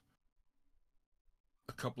of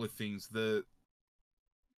things.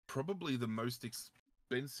 Probably the most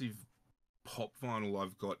expensive pop vinyl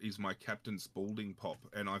I've got is my Captain Spaulding pop,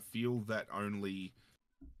 and I feel that only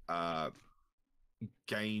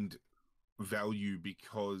gained value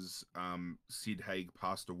because Sid Haig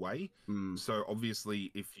passed away. So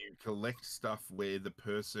obviously, if you collect stuff where the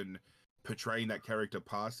person portraying that character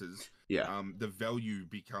passes, the value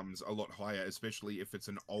becomes a lot higher, especially if it's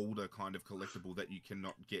an older kind of collectible that you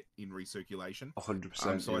cannot get in recirculation.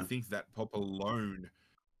 100%. So I think that pop alone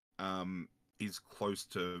is close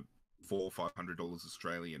to $400 or $500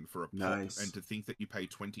 Australian for a pop, and to think that you pay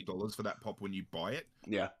 $20 for that pop when you buy it.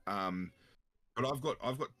 But I've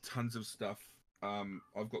got tons of stuff.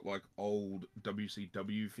 I've got like old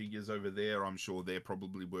WCW figures over there. I'm sure they're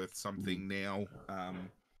probably worth something now.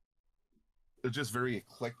 They're just very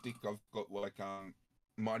eclectic. I've got like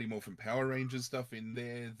Mighty Morphin Power Rangers stuff in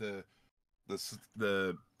there.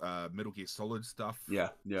 The Metal Gear Solid stuff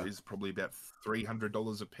is probably about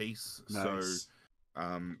 $300 a piece. Nice.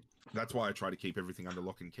 So that's why I try to keep everything under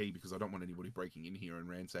lock and key, because I don't want anybody breaking in here and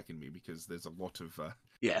ransacking me, because there's a lot of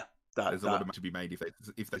there's a lot of money to be made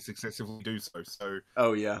if they successfully do so. So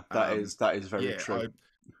that is very true.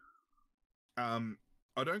 I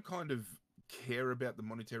don't kind of care about the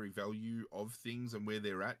monetary value of things and where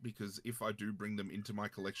they're at, because if I do bring them into my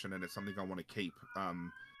collection and it's something I want to keep,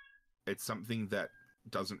 it's something that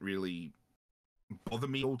doesn't really bother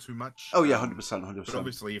me all too much. 100%. But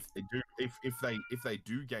obviously, if they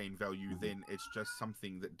do gain value, then it's just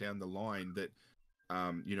something that down the line that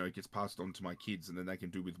gets passed on to my kids, and then they can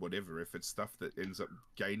do with whatever. If it's stuff that ends up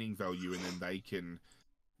gaining value, and then they can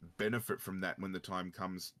benefit from that when the time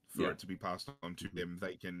comes for it to be passed on to them,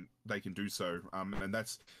 they can do so. And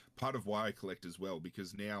that's part of why I collect as well,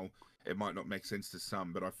 because now it might not make sense to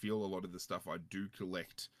some, but I feel a lot of the stuff I do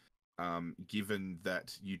collect, given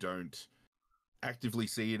that you don't actively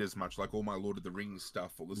see it as much, like all my Lord of the Rings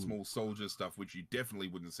stuff or the small soldier stuff, which you definitely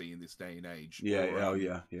wouldn't see in this day and age.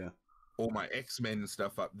 All my X-Men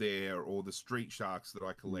stuff up there, or the Street Sharks that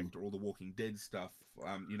I collect, or all the Walking Dead stuff.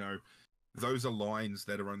 Those are lines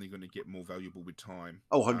that are only going to get more valuable with time.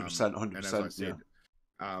 100%. And as I said,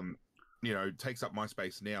 it takes up my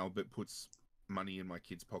space now, but puts money in my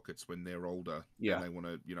kids' pockets when they're older and they want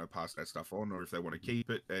to, pass that stuff on, or if they want to keep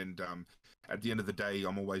it. And at the end of the day,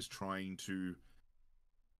 I'm always trying to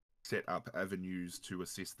set up avenues to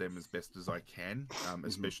assist them as best as I can,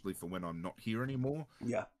 especially for when I'm not here anymore.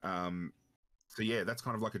 So that's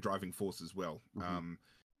kind of like a driving force as well.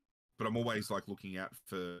 But I'm always like looking out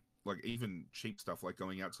for like even cheap stuff, like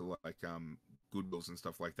going out to like Goodwills and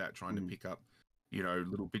stuff like that, trying to pick up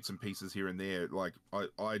little bits and pieces here and there. Like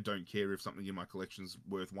I don't care if something in my collection's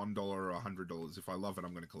worth $1 or $100. If I love it,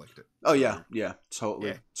 I'm going to collect it.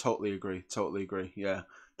 Totally agree.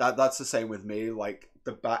 That's the same with me. Like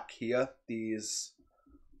the back here, these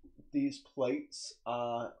plates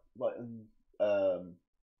are like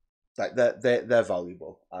they're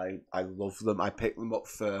valuable. I love them. I pick them up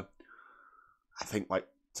for I think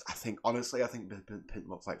honestly they pick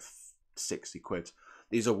them up for like 60 quid.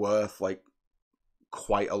 These are worth like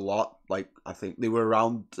quite a lot. Like I think they were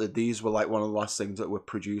around. These were like one of the last things that were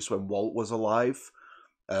produced when Walt was alive.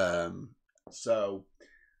 So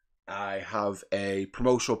I have a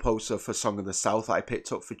promotional poster for Song of the South that I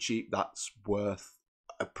picked up for cheap. That's worth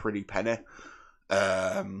a pretty penny.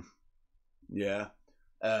 What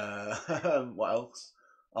else?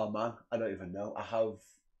 Oh man, I don't even know. I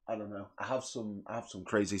have some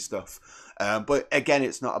crazy stuff. But again,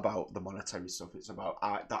 it's not about the monetary stuff. It's about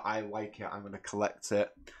that I like it. I'm going to collect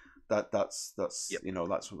it. That's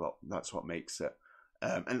what makes it.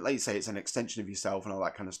 And like you say, it's an extension of yourself and all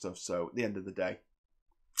that kind of stuff. So at the end of the day,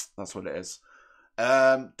 that's what it is.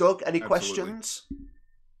 Doug, any questions?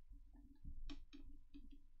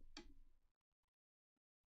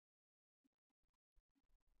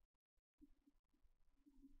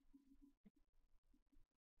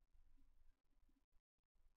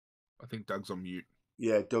 I think Doug's on mute.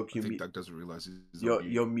 Yeah, Doug, Doug doesn't realize he's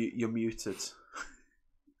on mute. You're muted.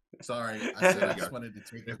 Sorry, I just wanted to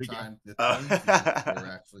take the time to thank you for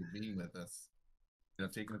actually being with us.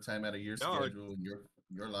 Taking the time out of your schedule and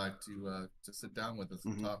your life to sit down with us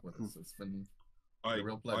and talk with us. It's been a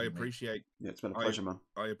real pleasure. I appreciate. Yeah, it's been a pleasure, man.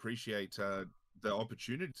 I appreciate the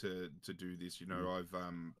opportunity to do this. I've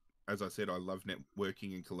as I said, I love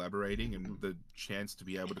networking and collaborating, and the chance to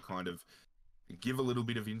be able to kind of give a little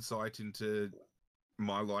bit of insight into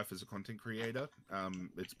my life as a content creator.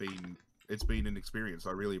 It's been an experience.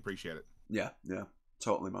 I really appreciate it. Yeah,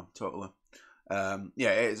 totally, man, totally.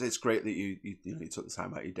 It's great that you took the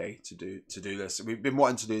time out of your day to do this. We've been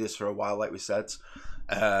wanting to do this for a while, like we said.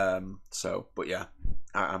 I'm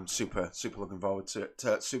super looking forward to it.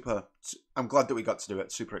 I'm glad that we got to do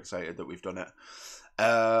it. Super excited that we've done it.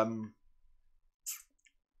 Let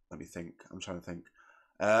me think. I'm trying to think.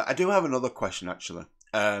 I do have another question actually.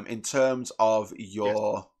 In terms of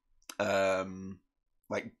your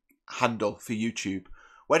like handle for YouTube,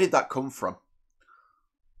 where did that come from?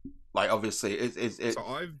 Like, obviously,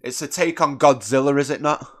 it's a take on Godzilla, is it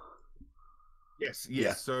not? Yes.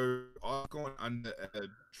 Yeah. So I've gone under a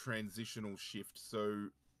transitional shift. So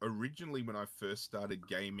originally, when I first started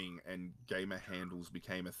gaming and gamer handles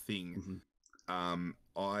became a thing,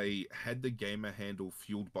 I had the gamer handle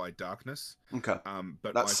Fueled by Darkness. Okay.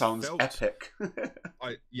 But that sounds epic.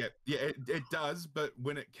 It does. But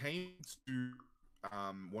when it came to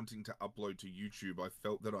wanting to upload to YouTube, I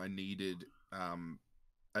felt that I needed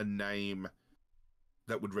a name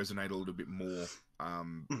that would resonate a little bit more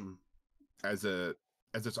as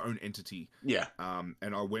its own entity. Yeah.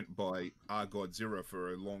 And I went by Zirra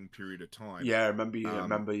for a long period of time. Yeah, I remember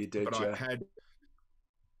you did. But yeah.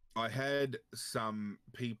 I had some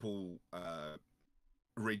people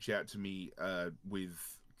reach out to me with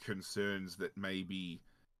concerns that maybe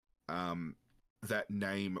that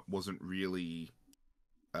name wasn't really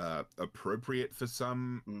appropriate for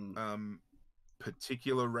some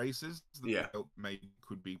particular races that felt maybe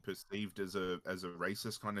could be perceived as a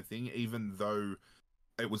racist kind of thing, even though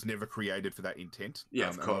it was never created for that intent. Yeah,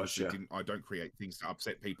 of course. Yeah. I don't create things to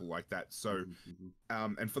upset people like that. So,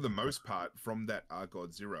 and for the most part, from that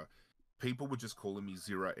Zirra, people were just calling me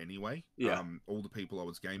Zirra anyway. Yeah. All the people I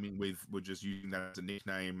was gaming with were just using that as a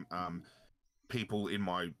nickname. People in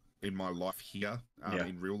my life here,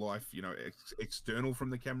 in real life, external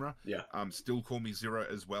from the camera, still call me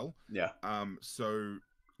Zirra as well. Yeah. So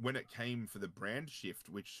when it came for the brand shift,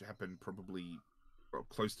 which happened probably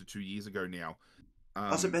close to 2 years ago now,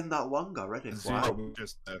 has it been that long already? Zirra was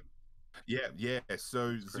just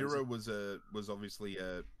So Zirra was obviously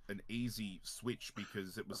an easy switch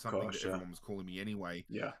because it was something that everyone was calling me anyway.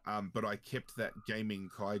 Yeah. But I kept that gaming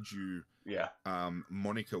kaiju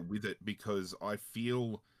moniker with it because I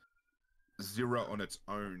feel Zirra on its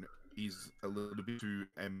own is a little bit too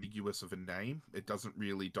ambiguous of a name. It doesn't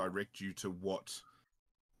really direct you to what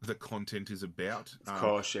the content is about. Of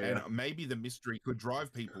course, yeah. And maybe the mystery could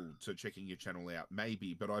drive people to checking your channel out,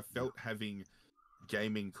 maybe. But I felt having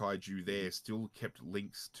gaming kaiju there still kept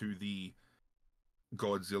links to the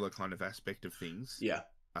Godzilla kind of aspect of things. Yeah.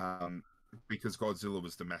 Because Godzilla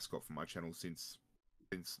was the mascot for my channel since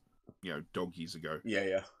dog years ago.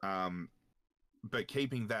 Yeah. But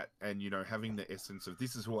keeping that and, having the essence of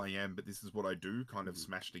this is who I am, but this is what I do kind of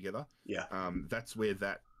smashed together. Yeah. That's where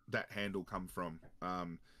that handle come from.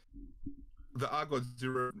 The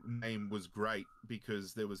Zirra name was great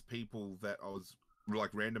because there was people that I was, like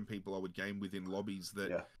random people I would game with in lobbies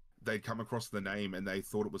that they'd come across the name and they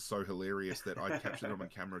thought it was so hilarious that I captured it on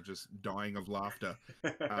camera just dying of laughter.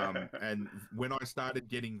 And when I started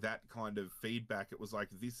getting that kind of feedback, it was like,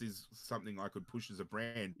 this is something I could push as a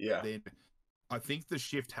brand. Yeah. Then I think the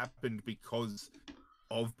shift happened because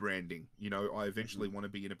of branding. I eventually want to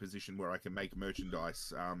be in a position where I can make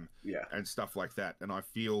merchandise and stuff like that. And I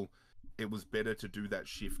feel it was better to do that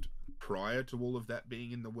shift prior to all of that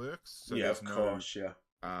being in the works. So there's no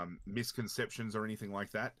misconceptions or anything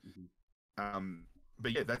like that.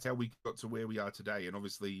 But yeah, that's how we got to where we are today. And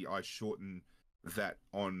obviously I shortened that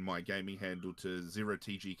on my gaming handle to Zirra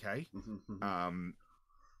TGK,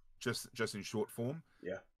 just in short form.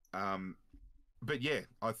 But yeah,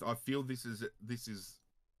 I feel this is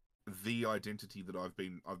the identity that I've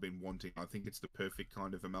been wanting. I think it's the perfect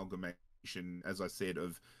kind of amalgamation, as I said,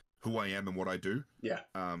 of who I am and what I do. Yeah.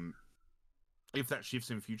 If that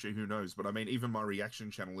shifts in future, who knows? But I mean, even my reaction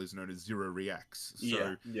channel is known as Zirra Reacts.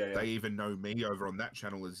 So they even know me over on that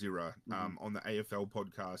channel as Zirra. On the AFL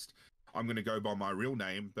podcast, I'm going to go by my real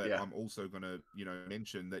name, but I'm also going to,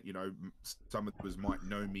 mention that, some of us might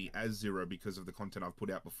know me as Zirra because of the content I've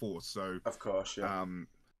put out before. So, of course,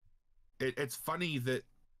 it's funny that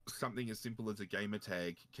something as simple as a gamer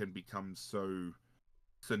tag can become so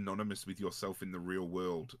synonymous with yourself in the real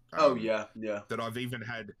world. That I've even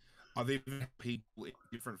had people in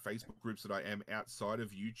different Facebook groups that I am outside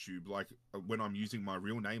of YouTube, like when I'm using my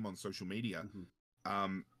real name on social media,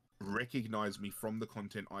 recognize me from the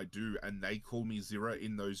content I do, and they call me Zirra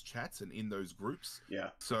in those chats and in those groups.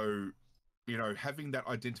 So having that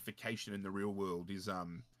identification in the real world is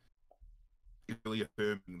really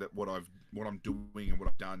affirming that what I'm doing and what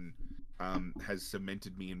I've done has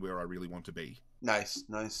cemented me in where I really want to be. Nice,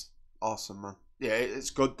 awesome, man. Yeah, it's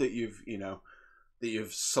good that you've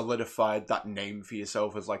solidified that name for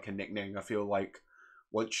yourself as like a nickname. I feel like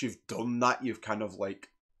once you've done that, you've kind of like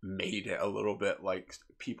made it a little bit like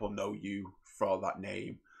people know you for that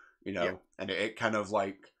name, and it kind of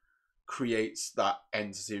like creates that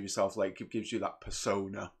entity of yourself. Like it gives you that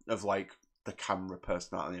persona of like the camera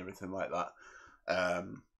personality and everything like that.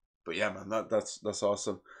 But yeah, man, that's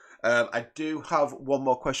awesome. I do have one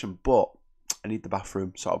more question, but I need the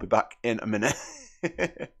bathroom, so I'll be back in a minute.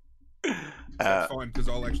 That's fine, because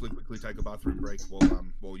I'll actually quickly take a bathroom break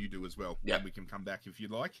while you do as well. Yeah, and we can come back if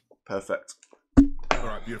you'd like. Perfect. All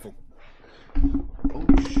right, beautiful. Oh,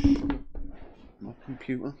 my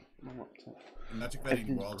computer, my laptop. Magic ready.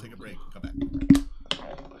 We'll all take a break. Come back.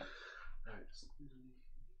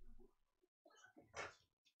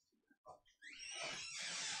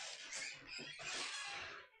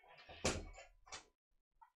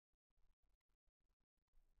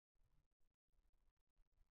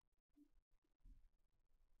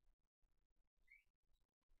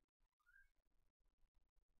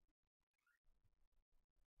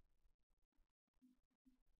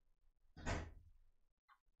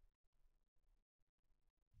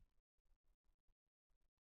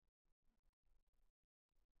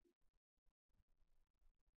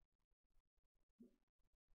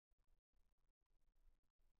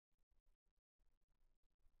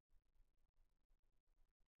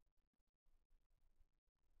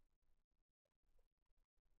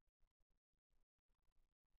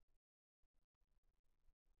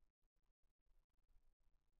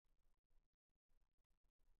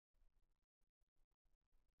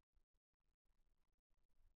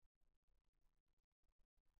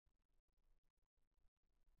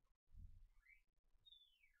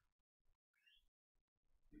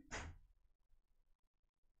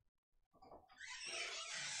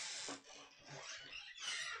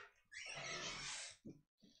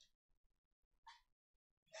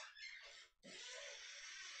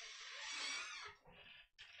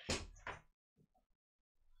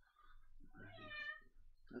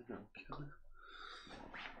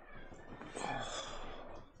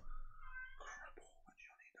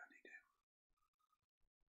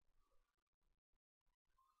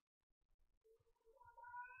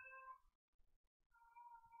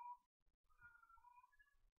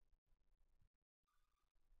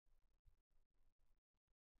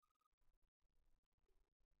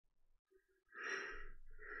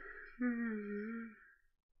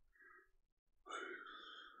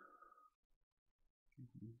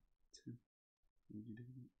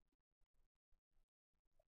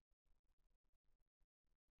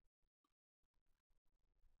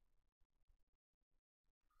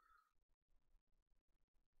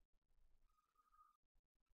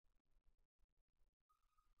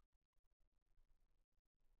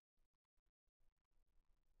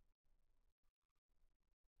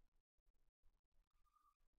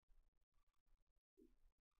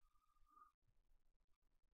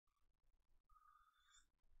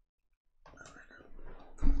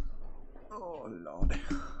 Oh Lord.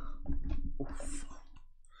 Oof.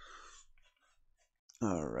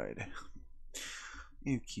 Alrighty.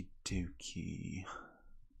 Okie dokie.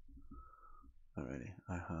 Alrighty,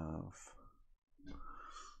 I have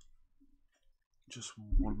just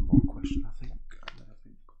one more question, I think. And then I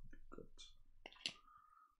think we'll be good.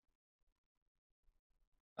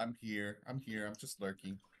 I'm here. I'm just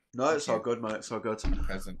lurking. No, it's all good, man. It's all good.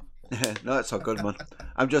 Present. No, it's all good, man.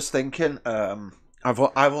 I'm just thinking. I've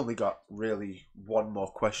only got really one more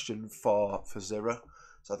question for Zirra,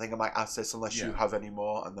 so I think I might ask this unless you have any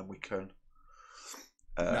more, and then we can.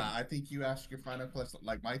 Nah, I think you asked your final question.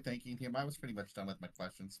 Like my thanking him, I was pretty much done with my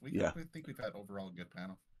questions. I think we've had overall a good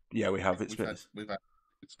panel. Yeah, we have. We've had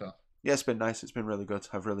good stuff. Yeah, it's been nice. It's been really good.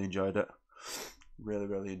 I've really enjoyed it. Really,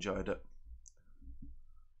 really enjoyed it.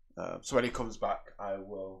 So when he comes back, I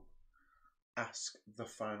will ask the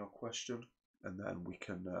final question, and then we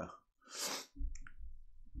can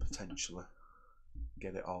potentially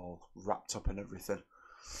get it all wrapped up and everything.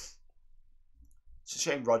 It's a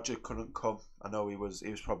shame Roger couldn't come. I know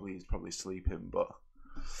he's probably sleeping, but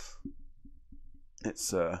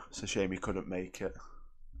it's a shame he couldn't make it.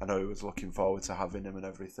 I know he was looking forward to having him and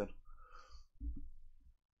everything.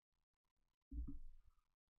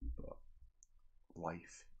 But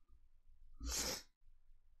life.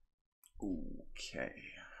 Okay.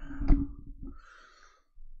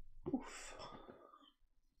 Oof.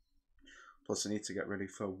 Plus I need to get ready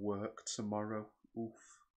for work tomorrow. Oof.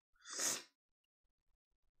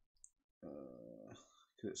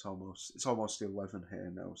 It's almost 11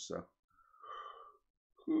 here now, so.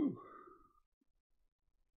 Whew.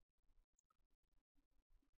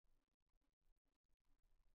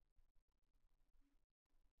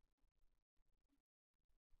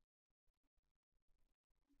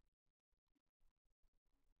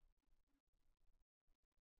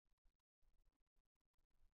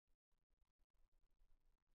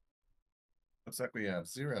 Looks like we have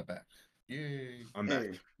Zirra back. Yay! I'm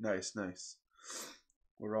back. Nice.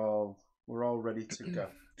 We're all We're all ready to go.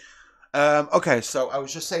 Okay, so I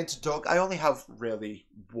was just saying to Doug, I only have really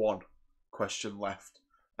one question left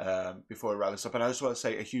before we wrap this up, and I just want to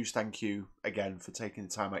say a huge thank you again for taking the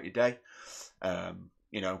time out of your day.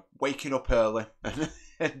 Waking up early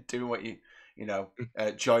and doing what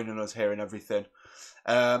joining us here and everything.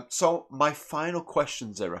 So my final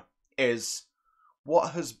question, Zirra, is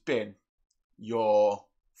what has been your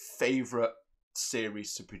favourite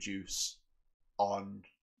series to produce on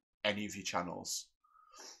any of your channels?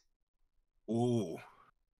 Oh,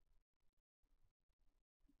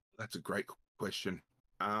 that's a great question.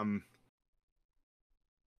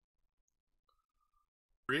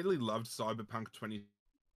 Really loved Cyberpunk 20,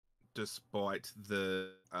 despite the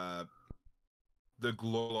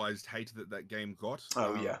globalized hate that game got.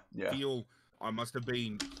 Oh yeah. I feel I must have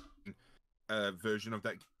been a version of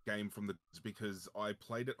that game because I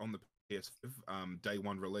played it on the PS5 day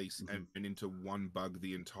one release and went into one bug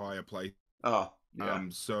the entire play. Oh yeah.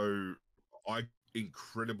 So I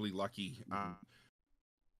incredibly lucky.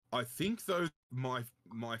 I think though my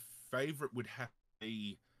favorite would have to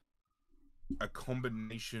be a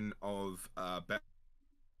combination of Batman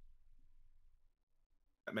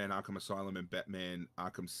Arkham Asylum and Batman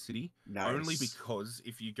Arkham City. Nice. Only because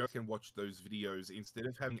if you go and watch those videos, instead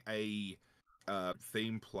of having a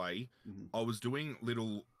theme play, I was doing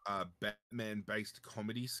little Batman-based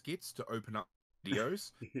comedy skits to open up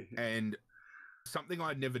videos, and something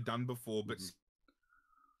I'd never done before, but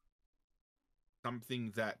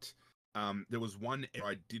something that there was one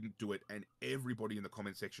I didn't do it, and everybody in the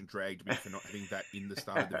comment section dragged me for not having that in the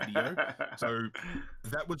start of the video. So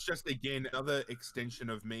that was just, again, another extension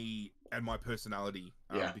of me and my personality,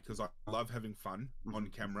 because I love having fun on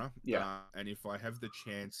camera. And if I have the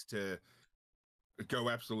chance to go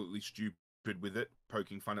absolutely stupid with it,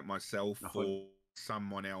 poking fun at myself or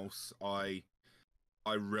someone else, I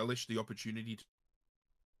relish the opportunity to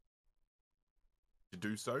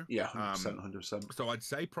do so. 100%. So I'd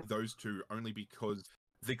say probably those two, only because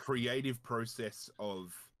the creative process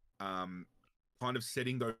of kind of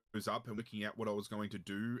setting those up and looking at what I was going to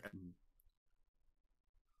do,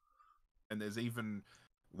 and there's even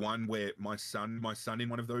one where my son in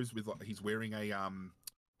one of those with he's wearing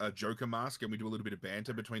a Joker mask, and we do a little bit of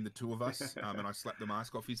banter between the two of us, and I slap the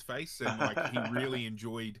mask off his face, and he really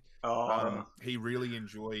enjoyed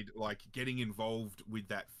getting involved with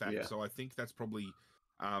that fact. So I think that's probably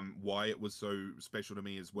why it was so special to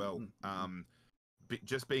me as well.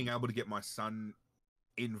 Just being able to get my son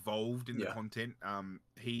involved in the content.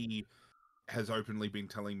 He has openly been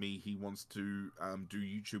telling me he wants to do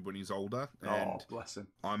YouTube when he's older, and bless him.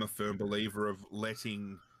 I'm a firm believer of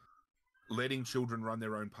letting children run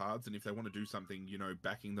their own paths, and if they want to do something,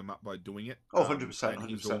 backing them up by doing it. 100%. And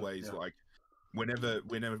he's always like,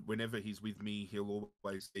 whenever he's with me, he'll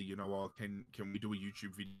always say, can we do a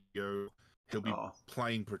YouTube video? He'll be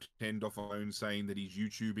playing pretend off phone, saying that he's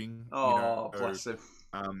YouTubing. Bless him.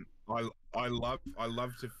 I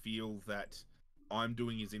love to feel that I'm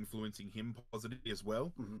doing is influencing him positively as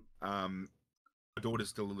well. My daughter's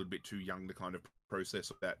still a little bit too young to kind of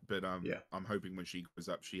process that, but I'm hoping when she grows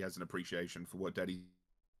up, she has an appreciation for what Daddy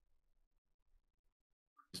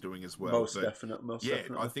is doing as well. Most definitely.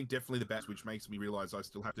 I think definitely the best, which makes me realize I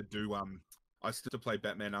still have to do I still have to play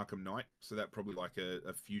Batman Arkham Knight, so that probably like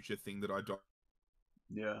a future thing that I dive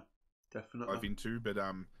into. But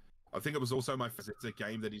I think it was also it's a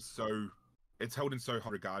game that is it's held in so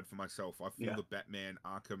high regard for myself. I feel the Batman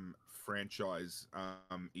Arkham franchise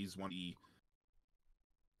is one of the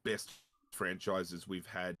best franchises we've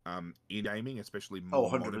had in gaming, especially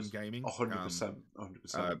modern gaming.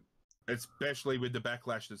 100%. Especially with the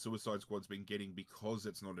backlash that Suicide Squad's been getting because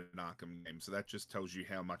it's not an Arkham game. So that just tells you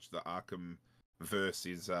how much the Arkham verse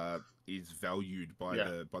is valued by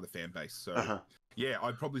the fan base. So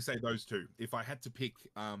I'd probably say those two. If I had to pick,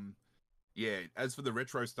 as for the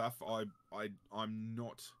retro stuff, I'm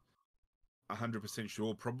not 100%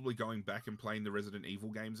 sure. Probably going back and playing the Resident Evil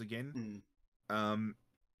games again.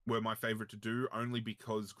 Were my favorite to do, only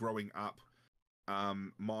because growing up,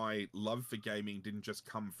 my love for gaming didn't just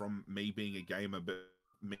come from me being a gamer, but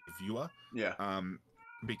me a viewer.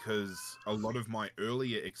 Because a lot of my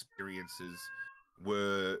earlier experiences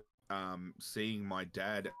were seeing my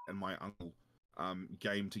dad and my uncle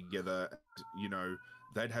game together.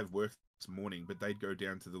 They'd have work this morning, but they'd go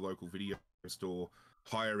down to the local video store,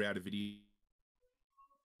 hire out a video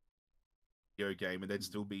game, and they'd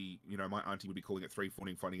still be, my auntie would be calling at 3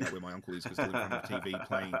 morning, finding out where my uncle is because they're in front of the TV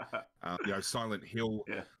playing, Silent Hill,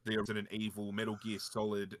 the Resident Evil, Metal Gear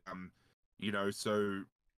Solid, so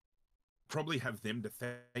probably have them to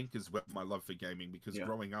thank as well for my love for gaming, because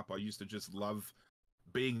growing up I used to just love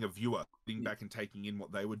being a viewer, sitting back and taking in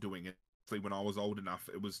what they were doing. And when I was old enough,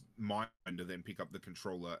 it was my turn to then pick up the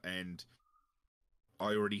controller, and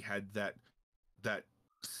I already had that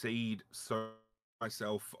seed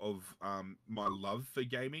myself of my love for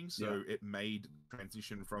gaming, so it made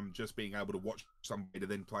transition from just being able to watch somebody to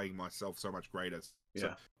then playing myself so much greater.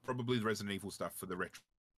 So probably the Resident Evil stuff for the retro.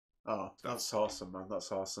 Oh, that's awesome, man.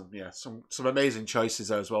 That's awesome. Yeah, some amazing choices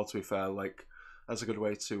there as well, to be fair. Like, that's a good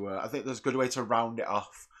way to I think there's a good way to round it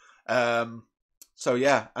off. So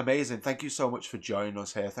yeah, amazing. Thank you so much for joining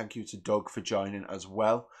us here. Thank you to Doug for joining as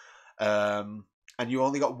well. And you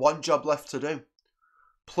only got one job left to do.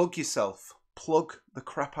 Plug yourself. Plug the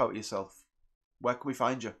crap out of yourself. Where can we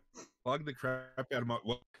find you? Plug the crap out of my...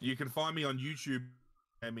 Well, you can find me on YouTube,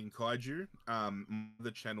 Gaming Kaiju.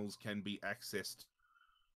 The channels can be accessed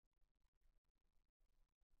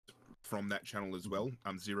from that channel as well.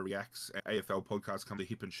 Zirra Reacts, AFL podcast come to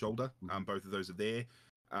Hip and Shoulder. Both of those are there.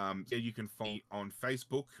 You can find me on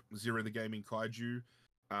Facebook, Zirra the Gaming Kaiju.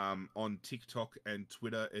 On TikTok and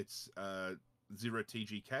Twitter, it's Zirra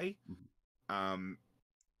TGK.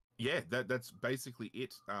 That's basically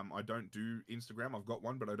it. I don't do Instagram. I've got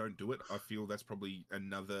one, but I don't do it. I feel that's probably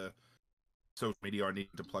another social media I need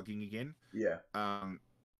to plug in again. Yeah.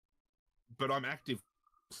 But I'm active,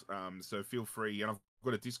 so feel free. And I've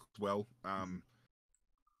got a Discord as well.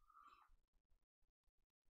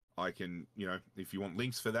 I can, if you want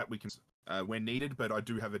links for that, we can when needed. But I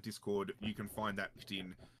do have a Discord. You can find that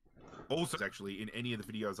in. Also, actually, in any of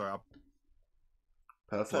the videos I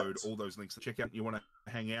upload, all those links to check out. You want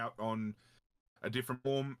to hang out on a different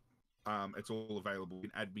form? It's all available. You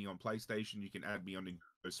can add me on PlayStation. You can add me on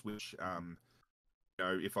Nintendo Switch.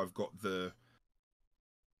 If I've got the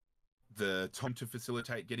time to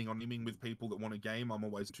facilitate getting on gaming with people that want a game, I'm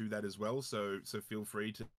always do that as well. So feel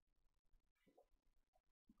free to.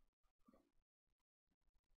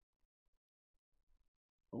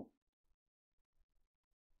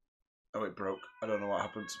 Oh, it broke. I don't know what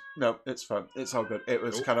happened. No, it's fine. It's all good. It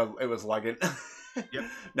was it was lagging. Yep.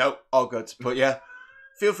 No, all good. But yeah,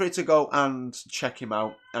 feel free to go and check him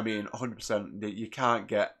out. I mean, 100%. You can't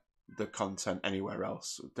get the content anywhere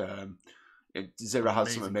else. Zirra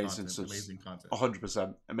has some amazing stuff. Amazing content.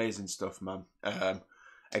 100%. Amazing stuff, man.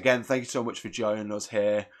 Again, thank you so much for joining us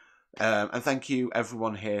here. And thank you,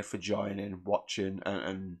 everyone here, for joining, watching,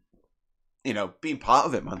 and being part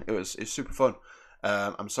of it, man. It's super fun.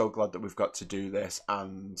 I'm so glad that we've got to do this,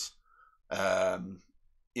 and I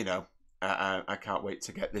can't wait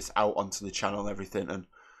to get this out onto the channel and everything, and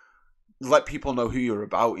let people know who you're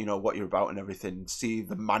about, what you're about and everything, see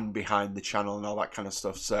the man behind the channel and all that kind of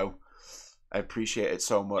stuff. So I appreciate it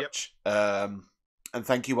so much. Yep. And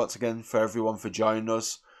thank you once again for everyone for joining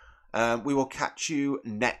us. We will catch you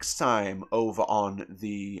next time over on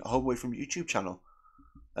the Homeway from YouTube channel.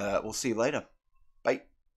 We'll see you later. Bye.